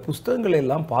 இந்த புஸ்தகங்களை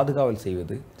எல்லாம் பாதுகாவல்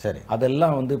செய்வது, சரி,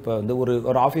 அதெல்லாம் வந்து இப்போ வந்து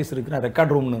ஒரு ஆஃபீஸ் இருக்குன்னா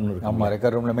ரெக்கார்ட் ரூம்னு ஒன்று இருக்கு. ஆமாம்,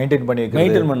 ரெக்கார்ட் ரூமில் மெயின்டைன்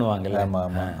பண்ணுவாங்கல்ல.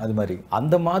 ஆமாம், அது மாதிரி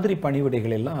அந்த மாதிரி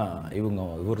பணிவிடைகள் எல்லாம்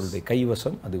இவருடைய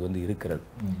கைவசம் அது வந்து இருக்கிறது.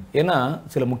 ஏன்னா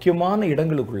சில முக்கியமான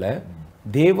இடங்களுக்குள்ள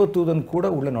தேவதூதன் கூட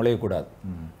உள்ள நுழையக்கூடாது.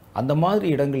 அந்த மாதிரி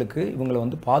இடங்களுக்கு இவங்களை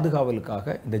வந்து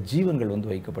பாதுகாவலுக்காக இந்த ஜீவன்கள் வந்து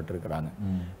வைக்கப்பட்டிருக்கிறாங்க.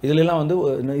 இதுலலாம் வந்து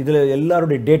இதில்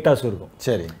எல்லாருடைய டேட்டாஸும் இருக்கும்.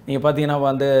 சரி, நீங்கள் பார்த்தீங்கன்னா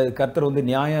அந்த கர்த்தர் வந்து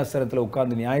நியாயாசனத்தில்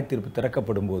உட்கார்ந்து நியாய தீர்ப்பு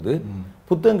திறக்கப்படும் போது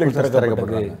புத்தகங்கள்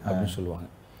திறக்கப்படுது அப்படின்னு சொல்லுவாங்க.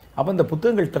 அப்போ இந்த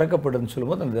புத்தகங்கள் திறக்கப்படுதுன்னு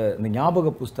சொல்லும்போது அந்த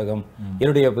ஞாபக புஸ்தகம்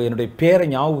என்னுடைய பேரை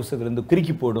ஞாபக புஸ்தகத்திலிருந்து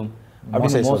பிரிக்கி போடும்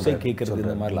அப்படின்னு மோசே கேட்கறது,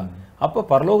 இந்த மாதிரிலாம். அப்போ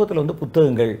பரலோகத்தில் வந்து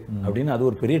புத்தகங்கள் அப்படின்னு அது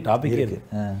ஒரு பெரிய டாபிக்கே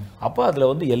இருக்கு. அப்போ அதில்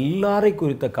வந்து எல்லாரை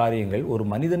குறித்த காரியங்கள், ஒரு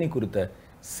மனிதனை குறித்த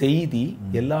செய்தி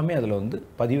எல்லாமே அதில் வந்து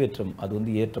பதிவேற்றம் அது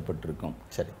வந்து ஏற்றப்பட்டிருக்கும்.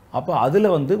 சரி, அப்போ அதில்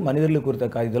வந்து மனிதர்களுக்கு குறித்த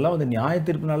காரியம் இதெல்லாம் வந்து நியாய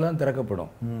தீர்ப்பினால தான்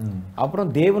திறக்கப்படும்.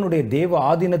 அப்புறம் தேவ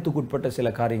ஆதீனத்துக்கு உட்பட்ட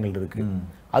சில காரியங்கள் இருக்கு,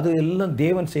 அது எல்லாம்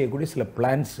தேவன் செய்யக்கூடிய சில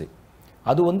பிளான்ஸு.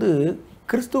 அது வந்து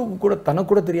கிறிஸ்துவுக்கு கூட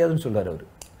தனக்கு கூட தெரியாதுன்னு சொல்றாரு அவர்.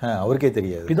 அவருக்கே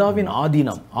தெரியாது. பிதாவின்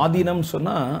ஆதீனம்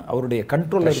சொன்னா அவருடைய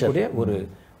கண்ட்ரோல்ல இருக்கக்கூடிய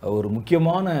ஒரு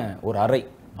முக்கியமான ஒரு அறை,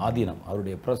 ஆதீனம்,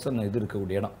 அவருடைய பிரசன்னம் இது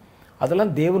இருக்கக்கூடிய இடம்,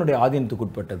 அதெல்லாம் தேவனுடைய ஆதீனத்துக்கு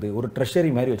உட்பட்டது. ஒரு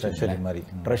ட்ரெஷரி மாதிரி வச்சு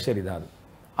ட்ரெஷரி தான் அது.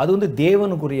 அது வந்து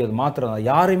தேவனுக்குரியது மாத்திரம் தான்,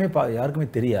 யாருக்குமே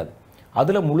தெரியாது.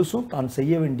 அதில் முழுசும் தான்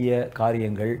செய்ய வேண்டிய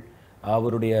காரியங்கள்,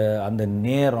 அவருடைய அந்த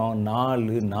நேரம், நாள்,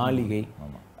 நாளிகை,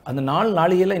 அந்த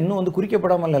நாளிகையெல்லாம் இன்னும் வந்து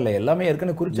குறிக்கப்படாமல் இல்லை, எல்லாமே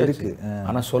ஏற்கனவே குறிச்சிருக்கு,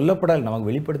 ஆனால் சொல்லப்படலை, நமக்கு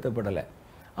வெளிப்படுத்தப்படலை.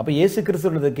 அப்போ இயேசு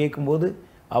கிறிஸ்துவதை கேட்கும்போது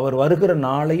அவர் வருகிற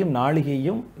நாளையும்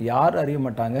நாளிகையும் யார் அறிய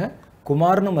மாட்டாங்க,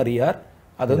 குமாரனும் அறியார்,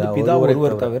 அது வந்து பிதா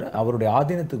ஒருவர் தவிர அவருடைய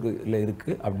ஆதீனத்துக்குள்ள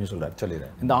இருக்கு அப்படின்னு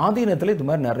சொல்லிடுறேன். இந்த ஆதீனத்தில் இது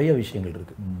மாதிரி நிறைய விஷயங்கள்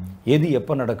இருக்கு. எது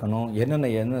எப்போ நடக்கணும்,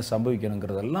 என்ன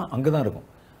சம்பவிக்கணுங்கிறதெல்லாம் அங்கே தான் இருக்கும்.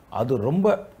 அது ரொம்ப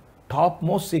டாப்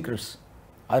மோஸ்ட் சீக்ரெட்ஸ்.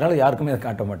 அதனால யாருக்குமே அதை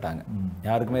காட்ட மாட்டாங்க,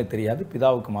 யாருக்குமே தெரியாது,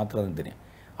 பிதாவுக்கு மாத்திரம் தான் தெரியும்.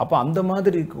 அப்போ அந்த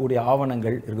மாதிரி இருக்கக்கூடிய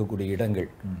ஆவணங்கள் இருக்கக்கூடிய இடங்கள்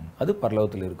அது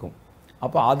பரலோகத்தில் இருக்கும்.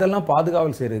 அப்போ அதெல்லாம்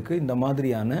பாதுகாவல் செய்யறதுக்கு இந்த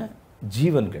மாதிரியான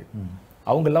ஜீவன்கள்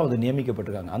அவங்கெல்லாம் வந்து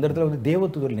நியமிக்கப்பட்டிருக்காங்க. அந்த இடத்துல வந்து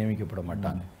தேவதூதர்கள் நியமிக்கப்பட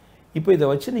மாட்டாங்க. இப்போ இதை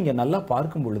வச்சு நீங்கள் நல்லா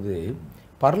பார்க்கும் பொழுது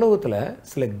பரலோகத்தில்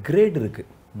சில கிரேட் இருக்கு.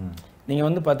 நீங்கள்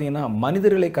வந்து பார்த்தீங்கன்னா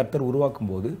மனிதர்களை கர்த்தர்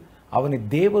உருவாக்கும் போது அவனை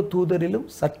தேவ தூதரிலும்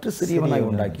சற்று சிறியவனாய்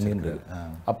உண்டாக்கினார்.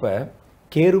 அப்போ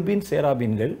கேருபின்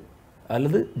சேராபீன்கள்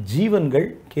அல்லது ஜீவன்கள்,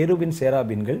 கேருபின்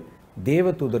சேராபீன்கள், தேவ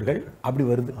தூதர்கள், அப்படி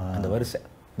வருது அந்த வரிசை,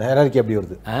 அப்படி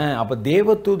வருது. அப்ப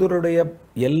தேவ தூதருடைய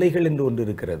எல்லைகள் என்று ஒன்று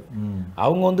இருக்கிறது.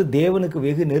 அவங்க வந்து தேவனுக்கு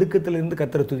வெகு நெருக்கத்திலிருந்து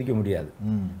கர்த்தரை துதிக்க முடியாது.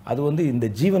 அது வந்து இந்த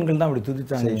ஜீவன்கள் தான் அப்படி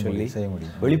துதிச்சாங்கன்னு சொல்லி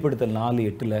வெளிப்படுத்தல்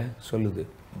 4:8 சொல்லுது.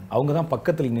 அவங்க தான்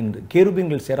பக்கத்தில் நின்று,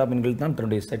 கேருபீன்கள் சேராபீன்கள் தான்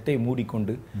தன்னுடைய செட்டை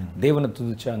மூடிக்கொண்டு தேவனை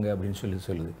துதிச்சாங்க அப்படின்னு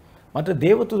சொல்லுது. மற்ற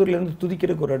தேவதூதரிலிருந்து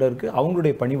துதிக்கிறதுக்கு ஒரு இடம் இருக்கு,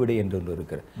 அவங்களுடைய பணிவிடை என்று ஒன்று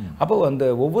இருக்கு. அப்போ அந்த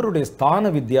ஒவ்வொருடைய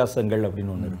ஸ்தான வித்தியாசங்கள்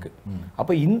அப்படின்னு ஒன்று இருக்கு.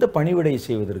 அப்போ இந்த பணிவிடையை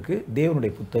செய்வதற்கு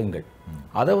தேவனுடைய புத்தகங்கள்,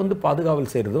 அதை வந்து பாதுகாவல்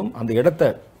செய்யறதும் அந்த இடத்தை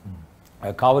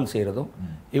காவல் செய்யறதும்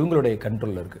இவங்களுடைய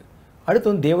கண்ட்ரோல்ல இருக்கு. அடுத்து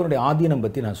வந்து தேவனுடைய ஆதீனம்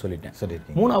பத்தி நான் சொல்லிட்டேன்.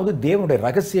 மூணாவது தேவனுடைய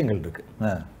ரகசியங்கள் இருக்கு.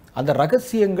 அந்த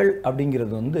ரகசியங்கள்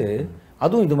அப்படிங்கிறது வந்து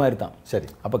அதுவும் இது மாதிரி தான். சரி,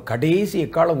 அப்போ கடைசி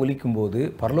எக்காலம் ஒலிக்கும் போது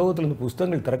பரலோகத்திலிருந்து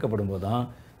புஸ்தகங்கள் திறக்கப்படும் போது தான்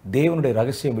தேவனுடைய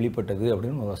ரகசியம் வெளிப்பட்டது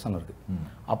அப்படின்னு ஒரு வசனம் இருக்கு.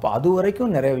 அப்போ அது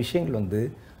வரைக்கும் நிறைய விஷயங்கள் வந்து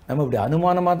நம்ம இப்படி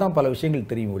அனுமானமாக தான் பல விஷயங்கள்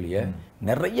தெரியும் ஒழிய,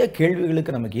 நிறைய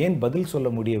கேள்விகளுக்கு நமக்கு ஏன் பதில் சொல்ல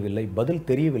முடியவில்லை, பதில்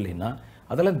தெரியவில்லைன்னா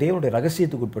அதெல்லாம் தேவனுடைய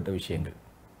ரகசியத்துக்கு உட்பட்ட விஷயங்கள்.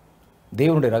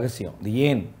 தேவனுடைய ரகசியம், இது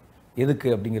ஏன் எதுக்கு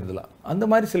அப்படிங்கிறதுலாம் அந்த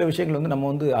மாதிரி சில விஷயங்கள் வந்து நம்ம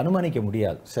வந்து அனுமானிக்க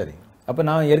முடியாது. சரி, அப்போ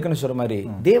நான் ஏற்கனவே சொல்ற மாதிரி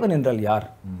தேவன் என்றால் யார்,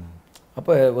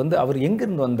 அப்போ வந்து அவர்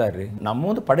எங்கிருந்து வந்தார், நம்ம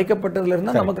வந்து படைக்கப்பட்டதுல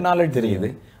இருந்தால் நமக்கு நாலேஜ் தெரியுது,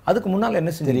 அதுக்கு முன்னால்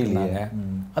என்ன செஞ்சிருக்காங்க,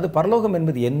 அது பரலோகம்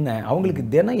என்பது என்ன, அவங்களுக்கு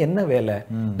தினம் என்ன வேலை,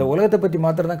 இந்த உலகத்தை பற்றி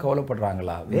மாத்திரம் தான்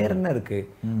கவலைப்படுறாங்களா, வேற என்ன இருக்கு,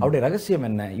 அவருடைய ரகசியம்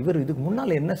என்ன, இவர் இதுக்கு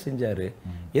முன்னால் என்ன செஞ்சாரு,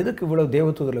 எதுக்கு இவ்வளவு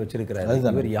தேவதூதர்களை வச்சிருக்கிறாரு,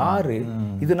 இவர் யாரு,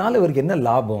 இதனால இவருக்கு என்ன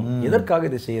லாபம், எதற்காக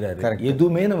இதை செய்யறாரு,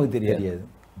 எதுவுமே நமக்கு தெரியாது.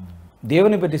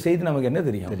 தேவனை பற்றி செய்து நமக்கு என்ன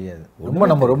தெரியும், தெரியாது.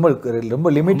 ரொம்ப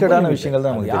லிமிட்டடான விஷயங்கள்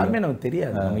தான் யாருமே நமக்கு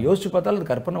தெரியாது. நம்ம யோசிச்சு பார்த்தாலும்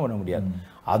அது கற்பனை பண்ண முடியாது.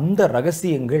 அந்த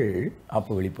ரகசியங்கள்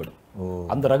அப்போ வெளிப்படும்.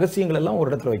 அந்த ரகசியங்கள் எல்லாம் ஒரு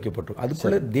இடத்துல வைக்கப்பட்டிருக்கும்.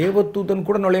 அதுக்குள்ள தேவதூதன்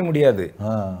கூட நுழைய முடியாது,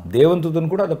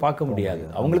 தேவதூதன் கூட அதை பார்க்க முடியாது,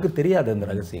 அவங்களுக்கு தெரியாது அந்த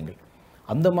ரகசியங்கள்.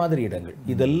 அந்த மாதிரி இடங்கள்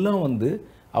இதெல்லாம் வந்து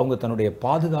அவங்க தன்னுடைய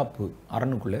பாதுகாப்பு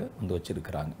அரணுக்குள்ள வந்து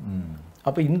வச்சிருக்கிறாங்க.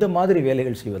 அப்ப இந்த மாதிரி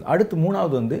வேலைகள் செய்வது. அடுத்து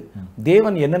மூணாவது வந்து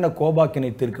தேவன் என்னென்ன கோபாக்கினை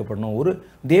தீர்க்கப்படணும், ஒரு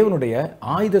தேவனுடைய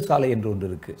ஆயுத சாலை என்று ஒன்று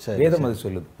இருக்கு, வேதம் அது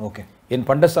சொல்லுது. ஓகே, என்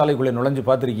பண்டசாலைக்குள்ள நுழைஞ்சு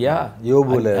பார்த்திருக்கியா,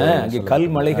 யோபுல அங்கே கல்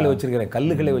மலைகளை வச்சிருக்கிறேன்,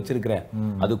 கல்லுகளை வச்சிருக்கிறேன்,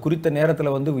 அது குறித்த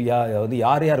நேரத்துல வந்து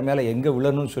யார் யார் மேல எங்க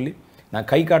விழணும்னு சொல்லி நான்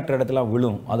கை காட்டுற இடத்துல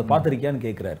விழும், அதை பார்த்திருக்கியான்னு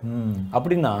கேட்கிறாரு.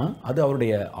 அப்படின்னா அது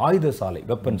அவருடைய ஆயுத சாலை,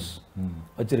 வெப்பன்ஸ்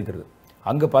வச்சிருக்கிறது.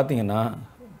 அங்க பாத்தீங்கன்னா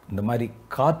இந்த மாதிரி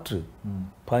காற்று,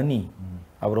 பனி,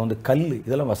 அப்புறம் வந்து கல்,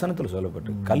 இதெல்லாம் வசனத்தில்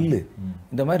சொல்லப்பட்டு கல்,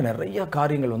 இந்த மாதிரி நிறைய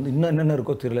காரியங்கள் வந்து இன்னும் என்னென்ன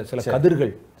இருக்கோ தெரியல. சில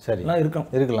கதிர்கள்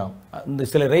இருக்கலாம், இந்த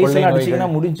சில ரேஸ் எல்லாம்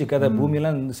அடிச்சிங்கன்னா முடிஞ்சு கதை,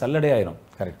 பூமியெல்லாம் சல்லடையாயிரும்.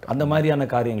 கரெக்ட், அந்த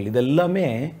மாதிரியான காரியங்கள் இதெல்லாமே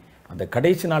அந்த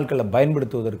கடைசி நாட்களில்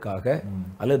பயன்படுத்துவதற்காக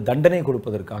அல்லது தண்டனை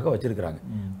கொடுப்பதற்காக வச்சிருக்கிறாங்க.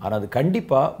 ஆனால் அது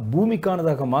கண்டிப்பா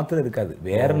பூமிக்கானதாக மாத்திரம் இருக்காது,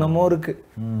 வேற என்னமோ இருக்கு.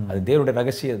 அது தேவனுடைய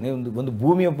ரகசியம். வந்து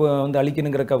பூமியை வந்து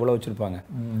அழிக்கணுங்கிறக்க அவ்வளோ வச்சிருப்பாங்க,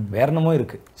 வேற என்னமோ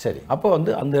இருக்கு. சரி, அப்போ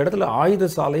வந்து அந்த இடத்துல ஆயுத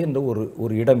சாலை என்ற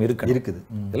ஒரு இடம் இருக்குது.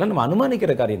 இதெல்லாம் நம்ம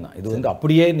அனுமானிக்கிற காரியம் தான். இது வந்து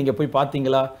அப்படியே நீங்க போய்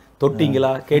பார்த்தீங்களா,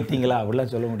 தொட்டிங்களா, கேட்டீங்களா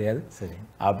அப்படிலாம் சொல்ல முடியாது. சரி,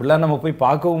 அப்படிலாம் நம்ம போய்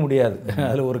பார்க்கவும் முடியாது.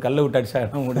 அதில் ஒரு கல்லை விட்டு அடிச்சா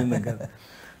முடியுது.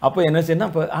 அப்போ என்ன செய்யணும்,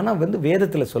 அப்போ ஆனால் வந்து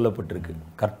வேதத்தில் சொல்லப்பட்டிருக்கு,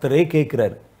 கர்த்தரே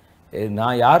கேட்குறாரு,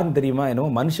 நான் யாருன்னு தெரியுமா, என்னமோ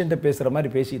மனுஷன்ட்ட பேசுகிற மாதிரி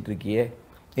பேசிகிட்டு இருக்கியே,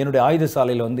 என்னுடைய ஆயுத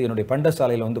சாலையில் வந்து என்னுடைய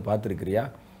பண்டசாலையில் வந்து பார்த்துருக்கிறியா,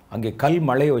 அங்கே கல்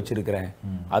மலையை வச்சிருக்கிறேன்,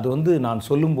 அது வந்து நான்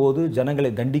சொல்லும்போது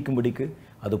ஜனங்களை தண்டிக்கும்படிக்கு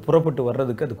அது புறப்பட்டு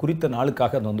வர்றதுக்கு அது குறித்த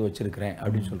நாளுக்காக அதை வந்து வச்சிருக்கிறேன்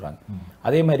அப்படின்னு சொல்கிறாங்க.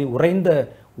 அதே மாதிரி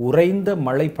உறைந்த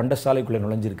மலை பண்டசாலைக்குள்ளே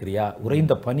நுழைஞ்சிருக்கிறியா,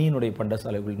 உறைந்த பனியினுடைய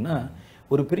பண்டசாலைக்குள்ளா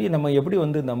ஒரு பெரிய நம்ம எப்படி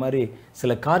வந்து இந்த மாதிரி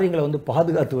சில காரியங்களை வந்து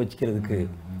பாதுகாத்து வச்சுக்கிறதுக்கு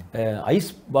ஐஸ்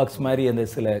பாக்ஸ் மாதிரி அந்த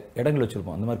சில இடங்கள்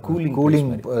வச்சிருப்போம், அந்த மாதிரி கூலிங்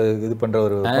இது பண்ற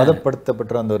ஒரு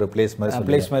பதப்படுத்தப்பட்ட அந்த ஒரு பிளேஸ்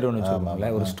மாதிரி ஒன்று வச்சிருப்பாங்களே,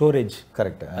 ஒரு ஸ்டோரேஜ்.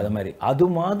 கரெக்ட். அது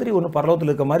மாதிரி ஒன்று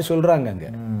பரலோகத்தில் இருக்க மாதிரி சொல்றாங்க அங்க.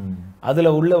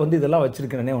 அதுல உள்ள வந்து இதெல்லாம்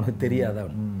வச்சிருக்கிறேனே உனக்கு தெரியாதா?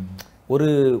 ஒரு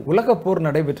உலக போர்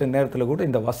நடைபெற்ற நேரத்தில் கூட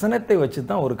இந்த வசனத்தை வச்சு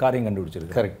தான் ஒரு காரியம்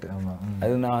கண்டுபிடிச்சிருக்கு. கரெக்ட்.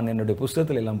 அது நான் என்னுடைய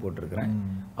புஸ்தகத்தில் எல்லாம் போட்டிருக்கிறேன்.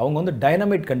 அவங்க வந்து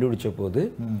டைனமைட் கண்டுபிடிச்ச போது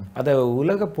அதை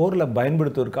உலக போர்ல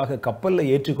பயன்படுத்துவதற்காக கப்பல்ல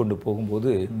ஏற்றி கொண்டு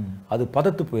போகும்போது அது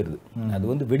பதத்து போயிருது, அது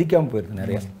வந்து வெடிக்காம போயிருது,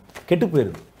 நிறைய கெட்டு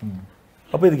போயிருது.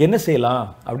 அப்போ இதுக்கு என்ன செய்யலாம்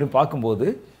அப்படின்னு பார்க்கும்போது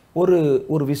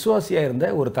ஒரு விசுவாசியா இருந்த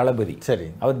ஒரு தளபதி, சரி,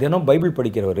 அவர் தினம் பைபிள்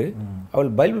படிக்கிறவர்,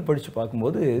 அவள் பைபிள் படிச்சு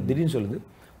பார்க்கும்போது திடீர்னு சொல்லுது,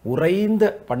 உறைந்த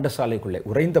பண்டசாலைக்குள்ளே,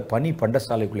 உறைந்த பனி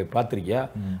பண்டசாலைக்குள்ளே பார்த்திருக்கியா,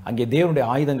 அங்கே தேவனுடைய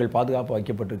ஆயுதங்கள் பாதுகாப்பாக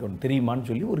வைக்கப்பட்டிருக்க தெரியுமான்னு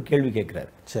சொல்லி ஒரு கேள்வி கேட்கிறாரு.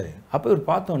 சரி. அப்போ இவர்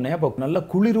பார்த்தோன்னே அப்போ நல்லா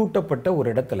குளிரூட்டப்பட்ட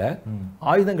ஒரு இடத்துல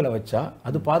ஆயுதங்களை வச்சா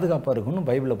அது பாதுகாப்பாக இருக்கும்னு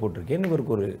பைபிளில் போட்டிருக்கேன்னு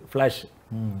இவருக்கு ஒரு ஃப்ளாஷ்.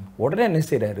 உடனே என்ன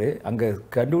செய்யறாரு, அங்கே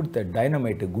கண்டுபிடித்த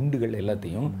டைனமைட்டு குண்டுகள்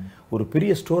எல்லாத்தையும் ஒரு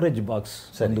பெரிய ஸ்டோரேஜ் பாக்ஸ்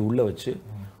வந்து உள்ள வச்சு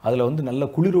அதில் வந்து நல்ல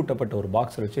குளிரூட்டப்பட்ட ஒரு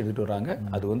பாக்ஸில் வச்சு எடுத்துட்டு வராங்க.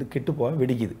 அது வந்து கெட்டு போகாம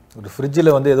வெடிக்குது. ஒரு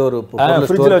ஃப்ரிட்ஜில் வந்து ஏதோ ஒரு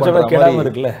ஃப்ரிட்ஜில் வச்சா கெடாம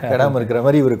இருக்குல்ல, கெடாம இருக்கிற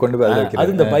மாதிரி இவர் கொண்டு போய்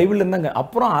அது இந்த பைபிள் இருந்தாங்க.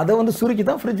 அப்புறம் அதை வந்து சுருக்கி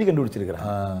தான் ஃப்ரிட்ஜ்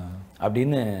கண்டுபிடிச்சிருக்கிறாங்க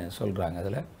அப்படின்னு சொல்றாங்க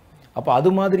அதில். அப்போ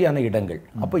அது மாதிரியான இடங்கள்,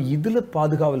 அப்போ இதில்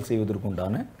பாதுகாவல் செய்வதற்கு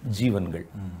உண்டான ஜீவன்கள்,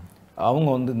 அவங்க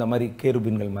வந்து இந்த மாதிரி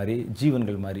கேருபின்கள் மாதிரி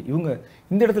ஜீவன்கள் மாதிரி, இவங்க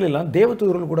இந்த இடத்துல எல்லாம்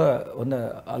தேவதூதர்கள் கூட வந்து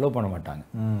அலோவ் பண்ண மாட்டாங்க.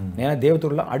 ஏன்னா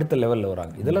தேவதூதர்கள் அடுத்த லெவலில்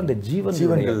வராங்க. இதெல்லாம் இந்த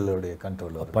ஜீவன்களுடைய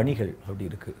கண்ட்ரோல் பணிகள் அப்படி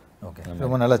இருக்கு. ஓகே,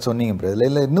 ரொம்ப நல்லா சொன்னீங்க பிரதர்.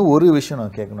 இல்லை இன்னும் ஒரு விஷயம்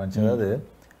நான் கேட்கணும்னு, அதாவது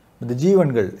இந்த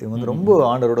ஜீவன்கள் இவங்க வந்து ரொம்ப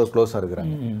ஆண்டரோட க்ளோஸாக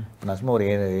இருக்கிறாங்க. நான் சும்மா ஒரு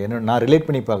என்ன நான் ரிலேட்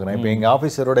பண்ணி பார்க்குறேன். இப்போ எங்கள்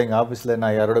ஆஃபீஸரோட எங்கள் ஆஃபீஸில்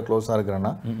நான் யாரோட க்ளோஸாக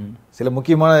இருக்கிறேன்னா சில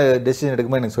முக்கியமான டெசிஷன்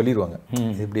எடுக்கும்போது எனக்கு சொல்லிடுவாங்க,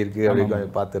 எப்படி இருக்குது அப்படி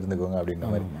பார்த்து இருந்துக்கோங்க அப்படின்ற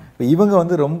மாதிரி. இப்போ இவங்க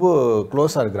வந்து ரொம்ப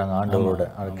க்ளோஸாக இருக்கிறாங்க, ஆண்டவரோட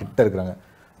கிட்ட இருக்கிறாங்க.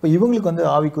 இப்போ இவங்களுக்கு வந்து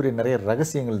ஆவிக்குரிய நிறைய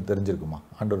ரகசியங்கள் தெரிஞ்சிருக்குமா,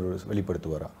 ஆண்டவர்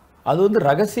வெளிப்படுத்துவாரா? அது வந்து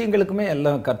ரகசியங்களுக்குமே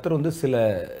எல்லாம் கர்த்தர் வந்து சில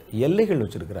எல்லைகள்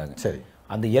வச்சிருக்கிறாங்க. சரி,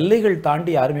 அந்த எல்லைகள்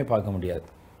தாண்டி யாருமே பார்க்க முடியாது.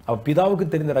 அப்போ பிதாவுக்கு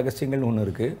தெரிந்த ரகசியங்கள் ஒன்று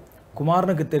இருக்குது,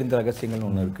 குமாரனுக்கு தெரிந்த ரகசியங்கள்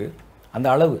ஒன்று இருக்குது, அந்த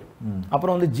அளவு.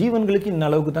 அப்புறம் வந்து ஜீவன்களுக்கு இந்த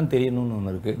அளவுக்கு தான் தெரியணும்னு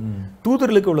ஒன்று இருக்குது,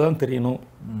 தூதர்களுக்கு இவ்வளோதான் தெரியணும்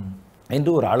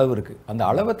என்று ஒரு அளவு இருக்குது. அந்த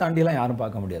அளவை தாண்டியெல்லாம் யாரும்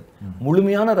பார்க்க முடியாது.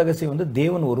 முழுமையான ரகசியம் வந்து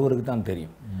தேவன் ஒருவருக்கு தான்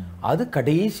தெரியும். அது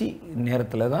கடைசி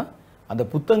நேரத்தில் தான் அந்த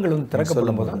புத்தகங்கள் வந்து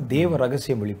திறக்கப்படும் போது தான் தேவ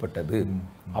ரகசியம் வெளிப்பட்டது.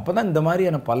 அப்போ தான் இந்த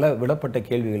மாதிரியான பல விடப்பட்ட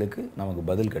கேள்விகளுக்கு நமக்கு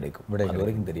பதில் கிடைக்கும். அது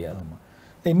வரைக்கும் தெரியாது.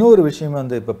 இன்னொரு விஷயம்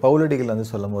வந்து இப்போ பவுலடிகள்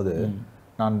வந்து சொல்லும் போது,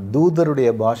 நான் தூதருடைய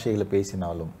பாஷைகளை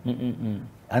பேசினாலும்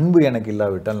அன்பு எனக்கு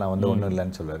இல்லாவிட்டால் நான் வந்து ஒன்றும்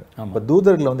இல்லைன்னு சொல்லுவார். இப்போ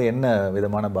தூதர்கள் வந்து என்ன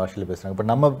விதமான பாஷையில் பேசுகிறாங்க? இப்போ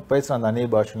நம்ம பேசுகிற அந்த அந்நிய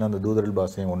பாஷையில் அந்த தூதர்கள்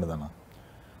பாஷையும் ஒன்று தானா?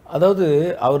 அதாவது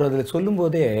அவர் அதில்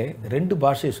சொல்லும்போதே 2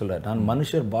 பாஷையை சொல்கிறார். நான்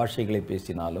மனுஷர் பாஷைகளை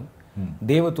பேசினாலும்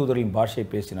தேவ தூதரின் பாஷையை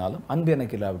பேசினாலும் அன்பு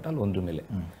எனக்கு இல்லாவிட்டால் ஒன்றுமில்லை.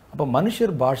 அப்போ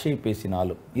மனுஷர் பாஷையை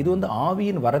பேசினாலும் இது வந்து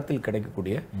ஆவியின் வரத்தில்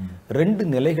கிடைக்கக்கூடிய 2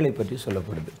 நிலைகளை பற்றி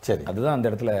சொல்லப்படுது. சரி, அதுதான் அந்த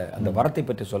இடத்துல அந்த வரத்தை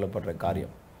பற்றி சொல்லப்படுற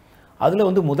காரியம். அதில்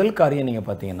வந்து முதல் காரியம் நீங்கள்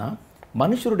பார்த்தீங்கன்னா,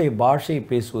 மனுஷருடைய பாஷையை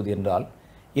பேசுவது என்றால்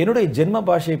என்னுடைய ஜென்ம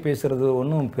பாஷையை பேசுறது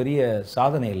ஒன்றும் பெரிய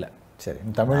சாதனை இல்லை. சரி,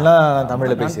 தமிழ்லாம்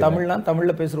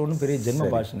தமிழில் பேசுகிற ஒன்றும் பெரிய ஜென்ம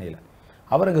பாஷை இல்லை.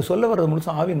 அவர் அங்கே சொல்ல வர்றது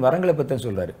முழுசும் ஆவின் வரங்களை பற்றி தான்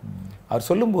சொல்கிறாரு. அவர்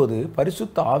சொல்லும்போது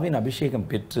பரிசுத்த ஆவின் அபிஷேகம்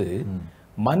பெற்று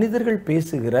மனிதர்கள்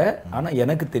பேசுகிற ஆனால்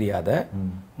எனக்கு தெரியாத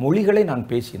மொழிகளை நான்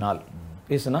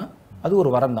பேசினா அது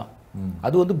ஒரு வரம் தான்.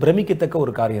 அது வந்து பிரமிக்கத்தக்க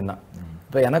ஒரு காரியம்தான்.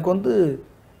 இப்போ எனக்கு வந்து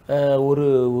ஒரு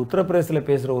உத்தரப்பிரதேசத்தில்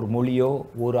பேசுகிற ஒரு மொழியோ,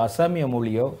 ஒரு அசாமிய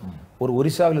மொழியோ, ஒரு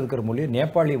ஒரிசாவில் இருக்கிற மொழியோ,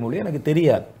 நேபாளிய மொழியோ எனக்கு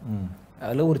தெரியாது.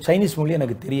 அதில் ஒரு சைனீஸ் மொழி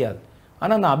எனக்கு தெரியாது.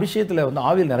 ஆனால் அந்த அபிஷேகத்தில் வந்து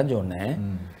ஆவியில் நிறைஞ்ச உடனே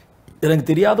எனக்கு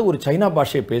தெரியாத ஒரு சைனா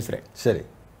பாஷையை பேசுகிறேன். சரி,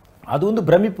 அது வந்து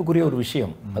பிரமிப்புக்குரிய ஒரு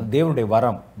விஷயம். அது தேவனுடைய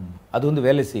வரம். அது வந்து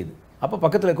வேலை செய்யுது. அப்போ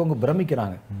பக்கத்தில் இருக்கவங்க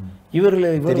பிரமிக்கிறாங்க.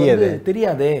 இவர்கள்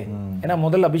தெரியாதே, ஏன்னா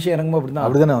முதல்ல அபிஷேகம் இறங்கும்போது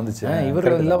அப்படிதானே வந்துச்சு.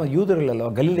 இவர்கள் எல்லாம் யூதர்கள்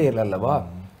அல்லவா, கலிலேயர்கள் அல்லவா,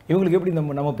 இவங்களுக்கு எப்படி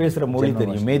நம்ம பேசுகிற மொழி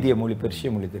தெரியும், மேதிய மொழி, பெர்ஷிய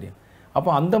மொழி தெரியும். அப்போ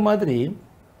அந்த மாதிரி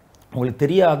உங்களுக்கு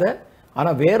தெரியாத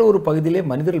ஆனால் வேற ஒரு பகுதியிலே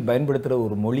மனிதர்கள் பயன்படுத்துகிற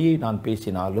ஒரு மொழியை நான்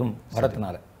பேசினாலும்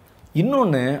வரத்தினால,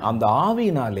 இன்னொன்று அந்த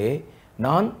ஆவியினாலே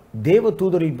நான் தேவ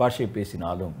தூதரின் பாஷையை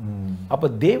பேசினாலும், அப்போ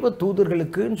தேவ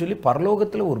தூதர்களுக்குன்னு சொல்லி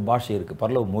பரலோகத்தில் ஒரு பாஷை இருக்குது,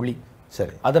 பரலோக மொழி.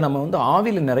 சரி, அதை நம்ம வந்து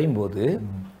ஆவியில் நிறையும் போது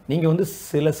நீங்கள் வந்து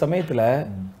சில சமயத்தில்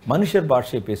மனுஷர்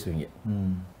பாஷையை பேசுவீங்க.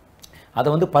 அதை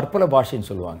வந்து பற்பல பாஷைன்னு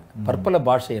சொல்லுவாங்க. பற்பல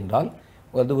பாஷை என்றால்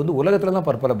அது வந்து உலகத்தில் தான்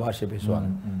பற்பல பாஷை பேசுவாங்க,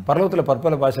 பரலோகத்தில்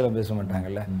பற்பல பாஷையெல்லாம் பேச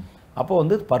மாட்டாங்கல்ல. அப்போ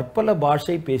வந்து பற்பல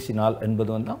பாஷை பேசினால்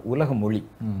என்பது வந்து உலக மொழி.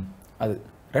 அது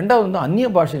ரெண்டாவது வந்து அந்நிய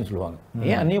பாஷைன்னு சொல்லுவாங்க.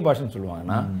 ஏன் அந்நிய பாஷைன்னு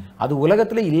சொல்லுவாங்கன்னா அது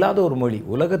உலகத்தில் இல்லாத ஒரு மொழி,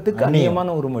 உலகத்துக்கு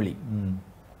அந்நியமான ஒரு மொழி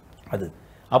அது.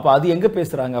 அப்போ அது எங்கே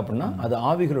பேசுகிறாங்க அப்படின்னா அது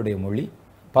ஆவிகளுடைய மொழி,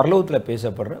 பரலோகத்தில்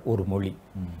பேசப்படுற ஒரு மொழி.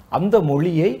 அந்த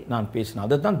மொழியை நான் பேசினேன்.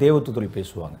 அதை தான் தேவதூதர்கள்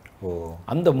பேசுவாங்க.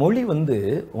 அந்த மொழி வந்து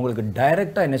உங்களுக்கு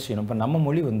டைரெக்டாக என்ன செய்யணும், இப்போ நம்ம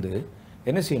மொழி வந்து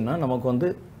என்ன செய்யணும்னா நமக்கு வந்து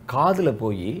காதில்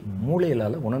போய்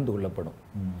மூளைகளால் உணர்ந்து கொள்ளப்படும்.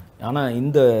 ஆனால்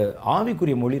இந்த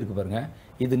ஆவிக்குரிய மொழி இருக்கு பாருங்க,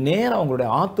 இது நேராக அவங்களுடைய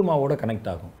ஆத்மாவோட கனெக்ட்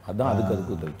ஆகும். அதுதான்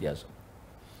அதுக்கு ஒரு வித்தியாசம்.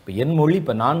 இப்போ என் மொழி,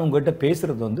 இப்போ நான் உங்கள்கிட்ட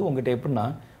பேசுகிறது வந்து உங்கள்கிட்ட எப்படின்னா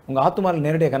உங்கள் ஆத்மாவில்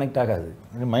நேரடியாக கனெக்ட் ஆகாது,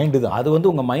 மைண்டு தான். அது வந்து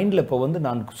உங்கள் மைண்டில் இப்போ வந்து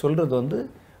நான் சொல்கிறது வந்து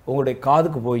உங்களுடைய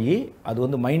காதுக்கு போய் அது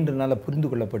வந்து மைண்டுனால புரிந்து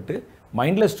கொள்ளப்பட்டு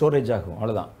மைண்டில் ஸ்டோரேஜ் ஆகும்,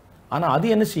 அவ்வளோதான். ஆனால் அது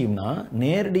என்ன செய்யும்னா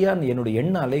நேரடியாக என்னுடைய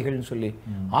எண்ண அலைகள்னு சொல்லி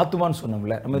ஆத்மான்னு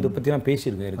சொன்னோம்ல, நம்ம இதை பற்றிலாம்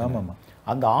பேசியிருக்கோம்.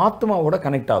 அந்த ஆத்மாவோட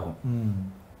கனெக்ட் ஆகும்.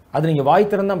 அது நீங்கள்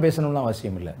வாய் திறந்தான் பேசணும்லாம்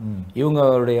அவசியம் இல்லை.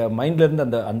 இவங்களுடைய மைண்ட்லேருந்து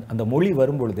அந்த அந்த மொழி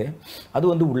வரும்பொழுதே அது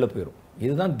வந்து உள்ளே போயிடும்.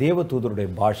 இதுதான் தேவதூதருடைய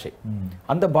பாஷை.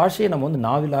 அந்த பாஷையை நம்ம வந்து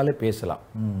நாவினாலே பேசலாம்,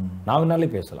 நாவினாலே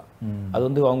பேசலாம். அது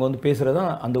வந்து அவங்க வந்து பேசுகிறது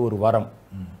தான் அந்த ஒரு வரம்.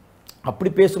 அப்படி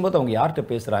பேசும்போது அவங்க யார்கிட்ட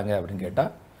பேசுகிறாங்க அப்படின்னு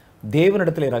கேட்டால்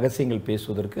தேவனிடத்துல ரகசியங்கள்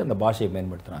பேசுவதற்கு அந்த பாஷையை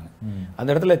பயன்படுத்துகிறாங்க. அந்த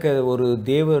இடத்துல ஒரு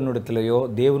தேவனிடத்துலையோ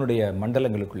தேவனுடைய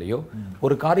மண்டலங்களுக்குள்ளேயோ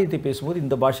ஒரு காரியத்தை பேசும்போது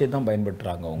இந்த பாஷையை தான்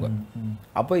பயன்படுத்துகிறாங்க அவங்க.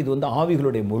 அப்போ இது வந்து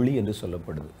ஆவிகளுடைய மொழி என்று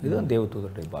சொல்லப்படுது. இதுதான்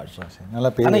தேவதூதருடைய பாஷை.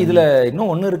 ஆனால் இதில்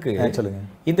இன்னும் ஒன்று இருக்கு, சொல்லுங்க.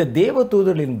 இந்த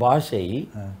தேவதூதர்களின் பாஷை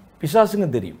பிசாசுங்க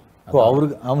தெரியும்.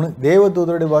 அவனுக்கு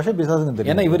தேவதூதருடைய பாஷை பிசாசுங்க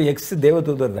தெரியும். ஏன்னா இவர் எக்ஸ்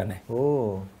தேவதூதர் தானே.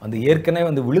 அந்த ஏற்கனவே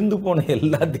வந்து விழுந்து போன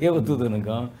எல்லா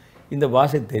தேவதூதனுக்கும் இந்த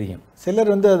பாஷை தெரியும்.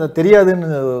 சிலர் வந்து அதை தெரியாதுன்னு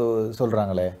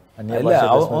சொல்றாங்களே. இல்லை,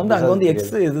 அவன் வந்து அங்கே வந்து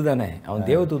எக்ஸ் இதுதானே, அவன்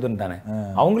தேவதூதன் தானே,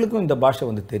 அவங்களுக்கும் இந்த பாஷை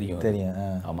வந்து தெரியும்.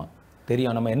 ஆமாம்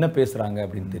தெரியும், நம்ம என்ன பேசுகிறாங்க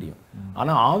அப்படின்னு தெரியும்.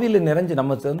 ஆனால் ஆவியில் நிறைஞ்சு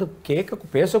நம்ம வந்து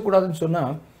பேசக்கூடாதுன்னு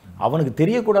சொன்னால், அவனுக்கு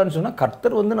தெரியக்கூடாதுன்னு சொன்னால்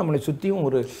கர்த்தர் வந்து நம்மளை சுற்றியும்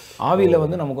ஒரு ஆவியில்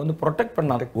வந்து நமக்கு வந்து ப்ரொடெக்ட்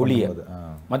பண்ணாத ஒளிய.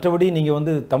 மற்றபடி நீங்கள்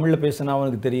வந்து தமிழில் பேசினா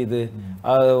அவனுக்கு தெரியுது,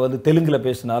 வந்து தெலுங்கில்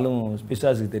பேசினாலும்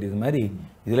பிசாசுக்கு தெரியுது மாதிரி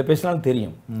இதில் பேசினாலும்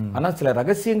தெரியும். ஆனால் சில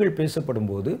ரகசியங்கள் பேசப்படும்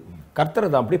போது கர்த்தரை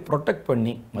தான் அப்படியே ப்ரொடெக்ட்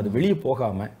பண்ணி அது வெளியே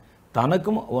போகாமல்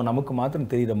தனக்கும் நமக்கு மாத்திரம்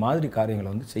தெரிகிற மாதிரி காரியங்களை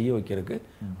வந்து செய்ய வைக்கிறதுக்கு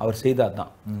அவர் செய்தார்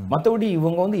தான். மற்றபடி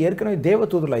இவங்க வந்து ஏற்கனவே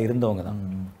தேவதூதர்களாக இருந்தவங்க தான்.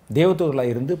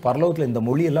 தேவதூதர்களாக இருந்து பரலோகத்தில் இந்த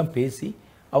மொழியெல்லாம் பேசி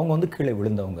அவங்க வந்து கீழே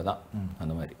விழுந்தவங்க தான்.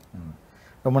 அந்த மாதிரி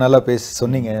ரொம்ப நல்லா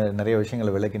சொன்னீங்க, நிறைய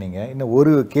விஷயங்களை விளக்குனீங்க. இன்னும்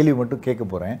ஒரு கேள்வி மட்டும் கேட்க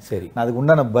போகிறேன். சரி, நான் அதுக்கு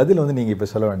உண்டான பதில் வந்து நீங்கள் இப்போ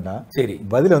சொல்ல வேண்டாம். சரி,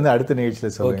 பதில் வந்து அடுத்த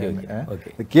நிகழ்ச்சியில் சொல்லுங்க.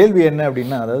 கேள்வி என்ன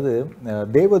அப்படின்னா, அதாவது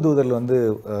தேவதூதர்கள் வந்து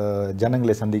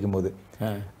ஜனங்களை சந்திக்கும் போது,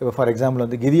 இப்போ ஃபார் எக்ஸாம்பிள்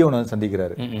வந்து கிதியோன் வந்து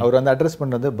சந்திக்கிறாரு. அவர் வந்து அட்ரஸ்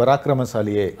பண்ணுறது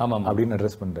பராக்கிரமசாலியே அப்படின்னு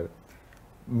அட்ரஸ் பண்ணுறாரு.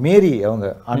 மேரி அவங்க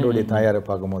ஆண்டோடைய தாயாரை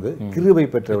பார்க்கும்போது கிருபை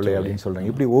பெற்றவளை அப்படின்னு சொல்றாங்க.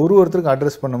 இப்படி ஒருத்தருக்கும்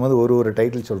அட்ரஸ் பண்ணும்போது ஒரு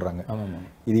டைட்டில் சொல்றாங்க.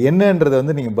 இது என்னன்றதை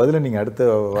வந்து நீங்க பதில நீங்க அடுத்த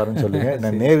வாரம் சொல்லுங்க.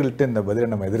 நான் நேர்கள்ட்ட இந்த பதிலை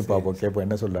நம்ம எதிர்பார்ப்போம், கேட்போம்,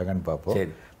 என்ன சொல்றாங்கன்னு பார்ப்போம்.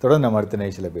 தொடர்ந்து நம்ம அடுத்த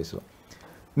நிகழ்ச்சியில் பேசுவோம்.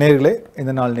 நேர்களே,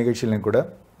 இந்த நாள் நிகழ்ச்சியிலும் கூட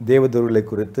தேவதூதர்களை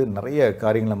குறித்து நிறைய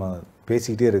காரியங்கள் நம்ம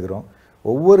பேசிக்கிட்டே இருக்கிறோம்.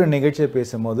 ஒவ்வொரு நிகழ்ச்சியை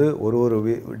பேசும்போது ஒரு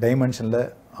டைமென்ஷனில்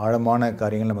ஆழமான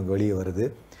காரியங்கள் நமக்கு வெளியே வருது.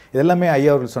 இதெல்லாமே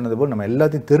ஐயா அவர்கள் சொன்னது போல் நம்ம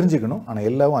எல்லாத்தையும் தெரிஞ்சுக்கணும். ஆனால்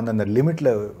எல்லாவும் அந்தந்த லிமிட்டில்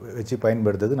வச்சு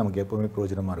பயன்படுத்துறது நமக்கு எப்போவுமே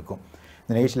பிரயோஜனமாக இருக்கும்.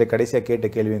 இந்த நிகழ்ச்சியில் கடைசியாக கேட்ட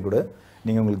கேள்வியும் கூட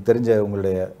நீங்கள் உங்களுக்கு தெரிஞ்ச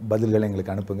உங்களுடைய பதில்களை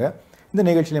எங்களுக்கு அனுப்புங்க. இந்த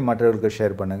நிகழ்ச்சியிலையும் மற்றவர்களுக்கு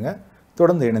ஷேர் பண்ணுங்கள்.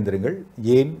 தொடர்ந்து இணைந்திருங்கள்.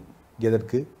 ஏன்,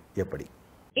 எதற்கு, எப்படி.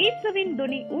 இயேசுவின்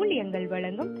துணி ஊழியங்கள்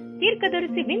வழங்கும்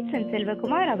தீர்க்கதரிசி வின்சென்ட்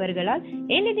செல்வகுமார் அவர்களால்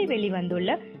எழுதி வெளிவந்துள்ள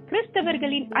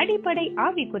கிறிஸ்தவர்களின் அடிப்படை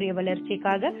ஆவிக்குரிய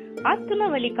வளர்ச்சிக்காக ஆத்தும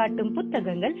வழிகாட்டும்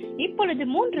புத்தகங்கள் இப்பொழுது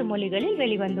 3 மொழிகளில்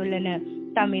வெளிவந்துள்ளன.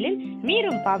 தமிழில்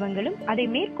மீறும் பாவங்களும் அதை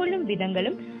மேற்கொள்ளும்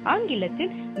விதங்களும்,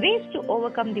 ஆங்கிலத்தில் Ways to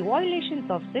Overcome the Violations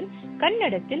of Sin,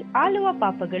 கன்னடத்தில் ஆலுவா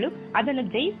பாப்பங்களும் அதனை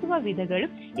ஜெயிசுவா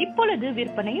விதங்களும் இப்பொழுது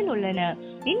விற்பனையில் உள்ளன.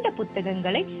 இந்த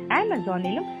புத்தகங்களை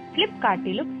அமேசானிலும்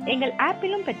பிளிப்கார்ட்டிலும் எங்கள்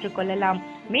ஆப்பிலும் பெற்றுக்கொள்ளலாம்.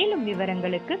 மேலும்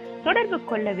விவரங்களுக்கு தொடர்பு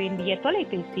கொள்ள வேண்டிய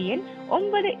தொலைபேசி எண்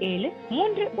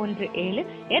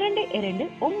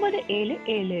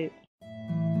 9731172297.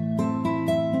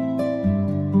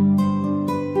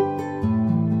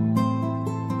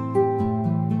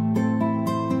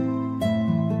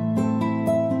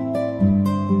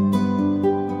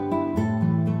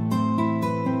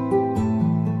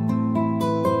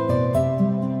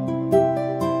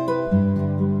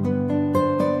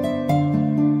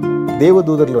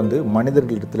 தேவதூதர்கள் வந்து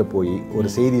மனிதர்களிடத்துல போய் ஒரு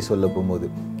செய்தி சொல்ல போகும்போது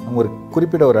அவங்க ஒரு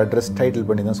குறிப்பிட்ட ஒரு அட்ரஸ் டைட்டில்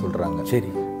பண்ணி தான் சொல்றாங்க. சரி,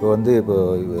 இப்போ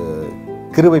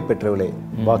கிருபை பெற்றவளே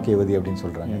பாக்கியவதி அப்படின்னு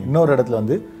சொல்றாங்க. இன்னொரு இடத்துல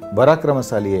வந்து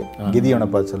பராக்கிரமசாலியே கிதியோனை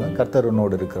பார்த்து சொல்லுவாங்க, கர்த்தர்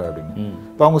உன்னோடு இருக்கிறார் அப்படின்னு.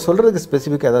 இப்போ அவங்க சொல்றதுக்கு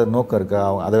ஸ்பெசிஃபிக்காக ஏதாவது நோக்கம் இருக்கா?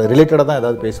 அதை ரிலேட்டடாக தான்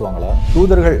ஏதாவது பேசுவாங்களா?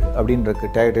 தூதர்கள் அப்படின்ற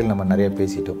கேட்டகரியில் நம்ம நிறைய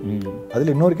பேசிட்டோம்.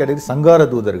 அதுல இன்னொரு கேட்டகரி சங்கார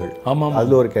தூதர்கள்,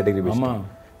 அதுல ஒரு கேட்டகரி பேசணும்.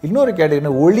 இன்னொரு கேட்டகரி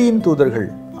ஒளியின் தூதர்கள்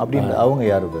அப்படின்னு அவங்க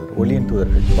யாரு? ஒளியின்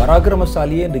தூதர்கள்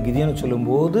பராக்கிரமசாலியே என்று கிதியோனை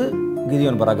சொல்லும்போது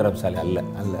கிதியோன் பராக்கிரமசாலி அல்ல.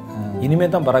 இனிமே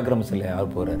தான் பராக்கிரமசாலி ஆக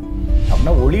போறார்.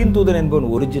 அப்படின்னா ஒளியின் தூதன்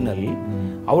என்பவன் ஒரிஜினல்,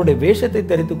 அவருடைய வேஷத்தை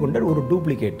தரித்து கொண்ட ஒரு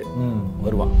டூப்ளிகேட்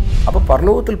வருவான். அப்ப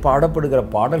பரலோகத்தில் பாடப்படுகிற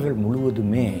பாடல்கள்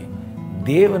முழுவதுமே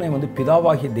தேவனை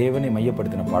பிதாவாகிய தேவனை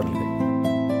மையப்படுத்தின பாடல்கள்.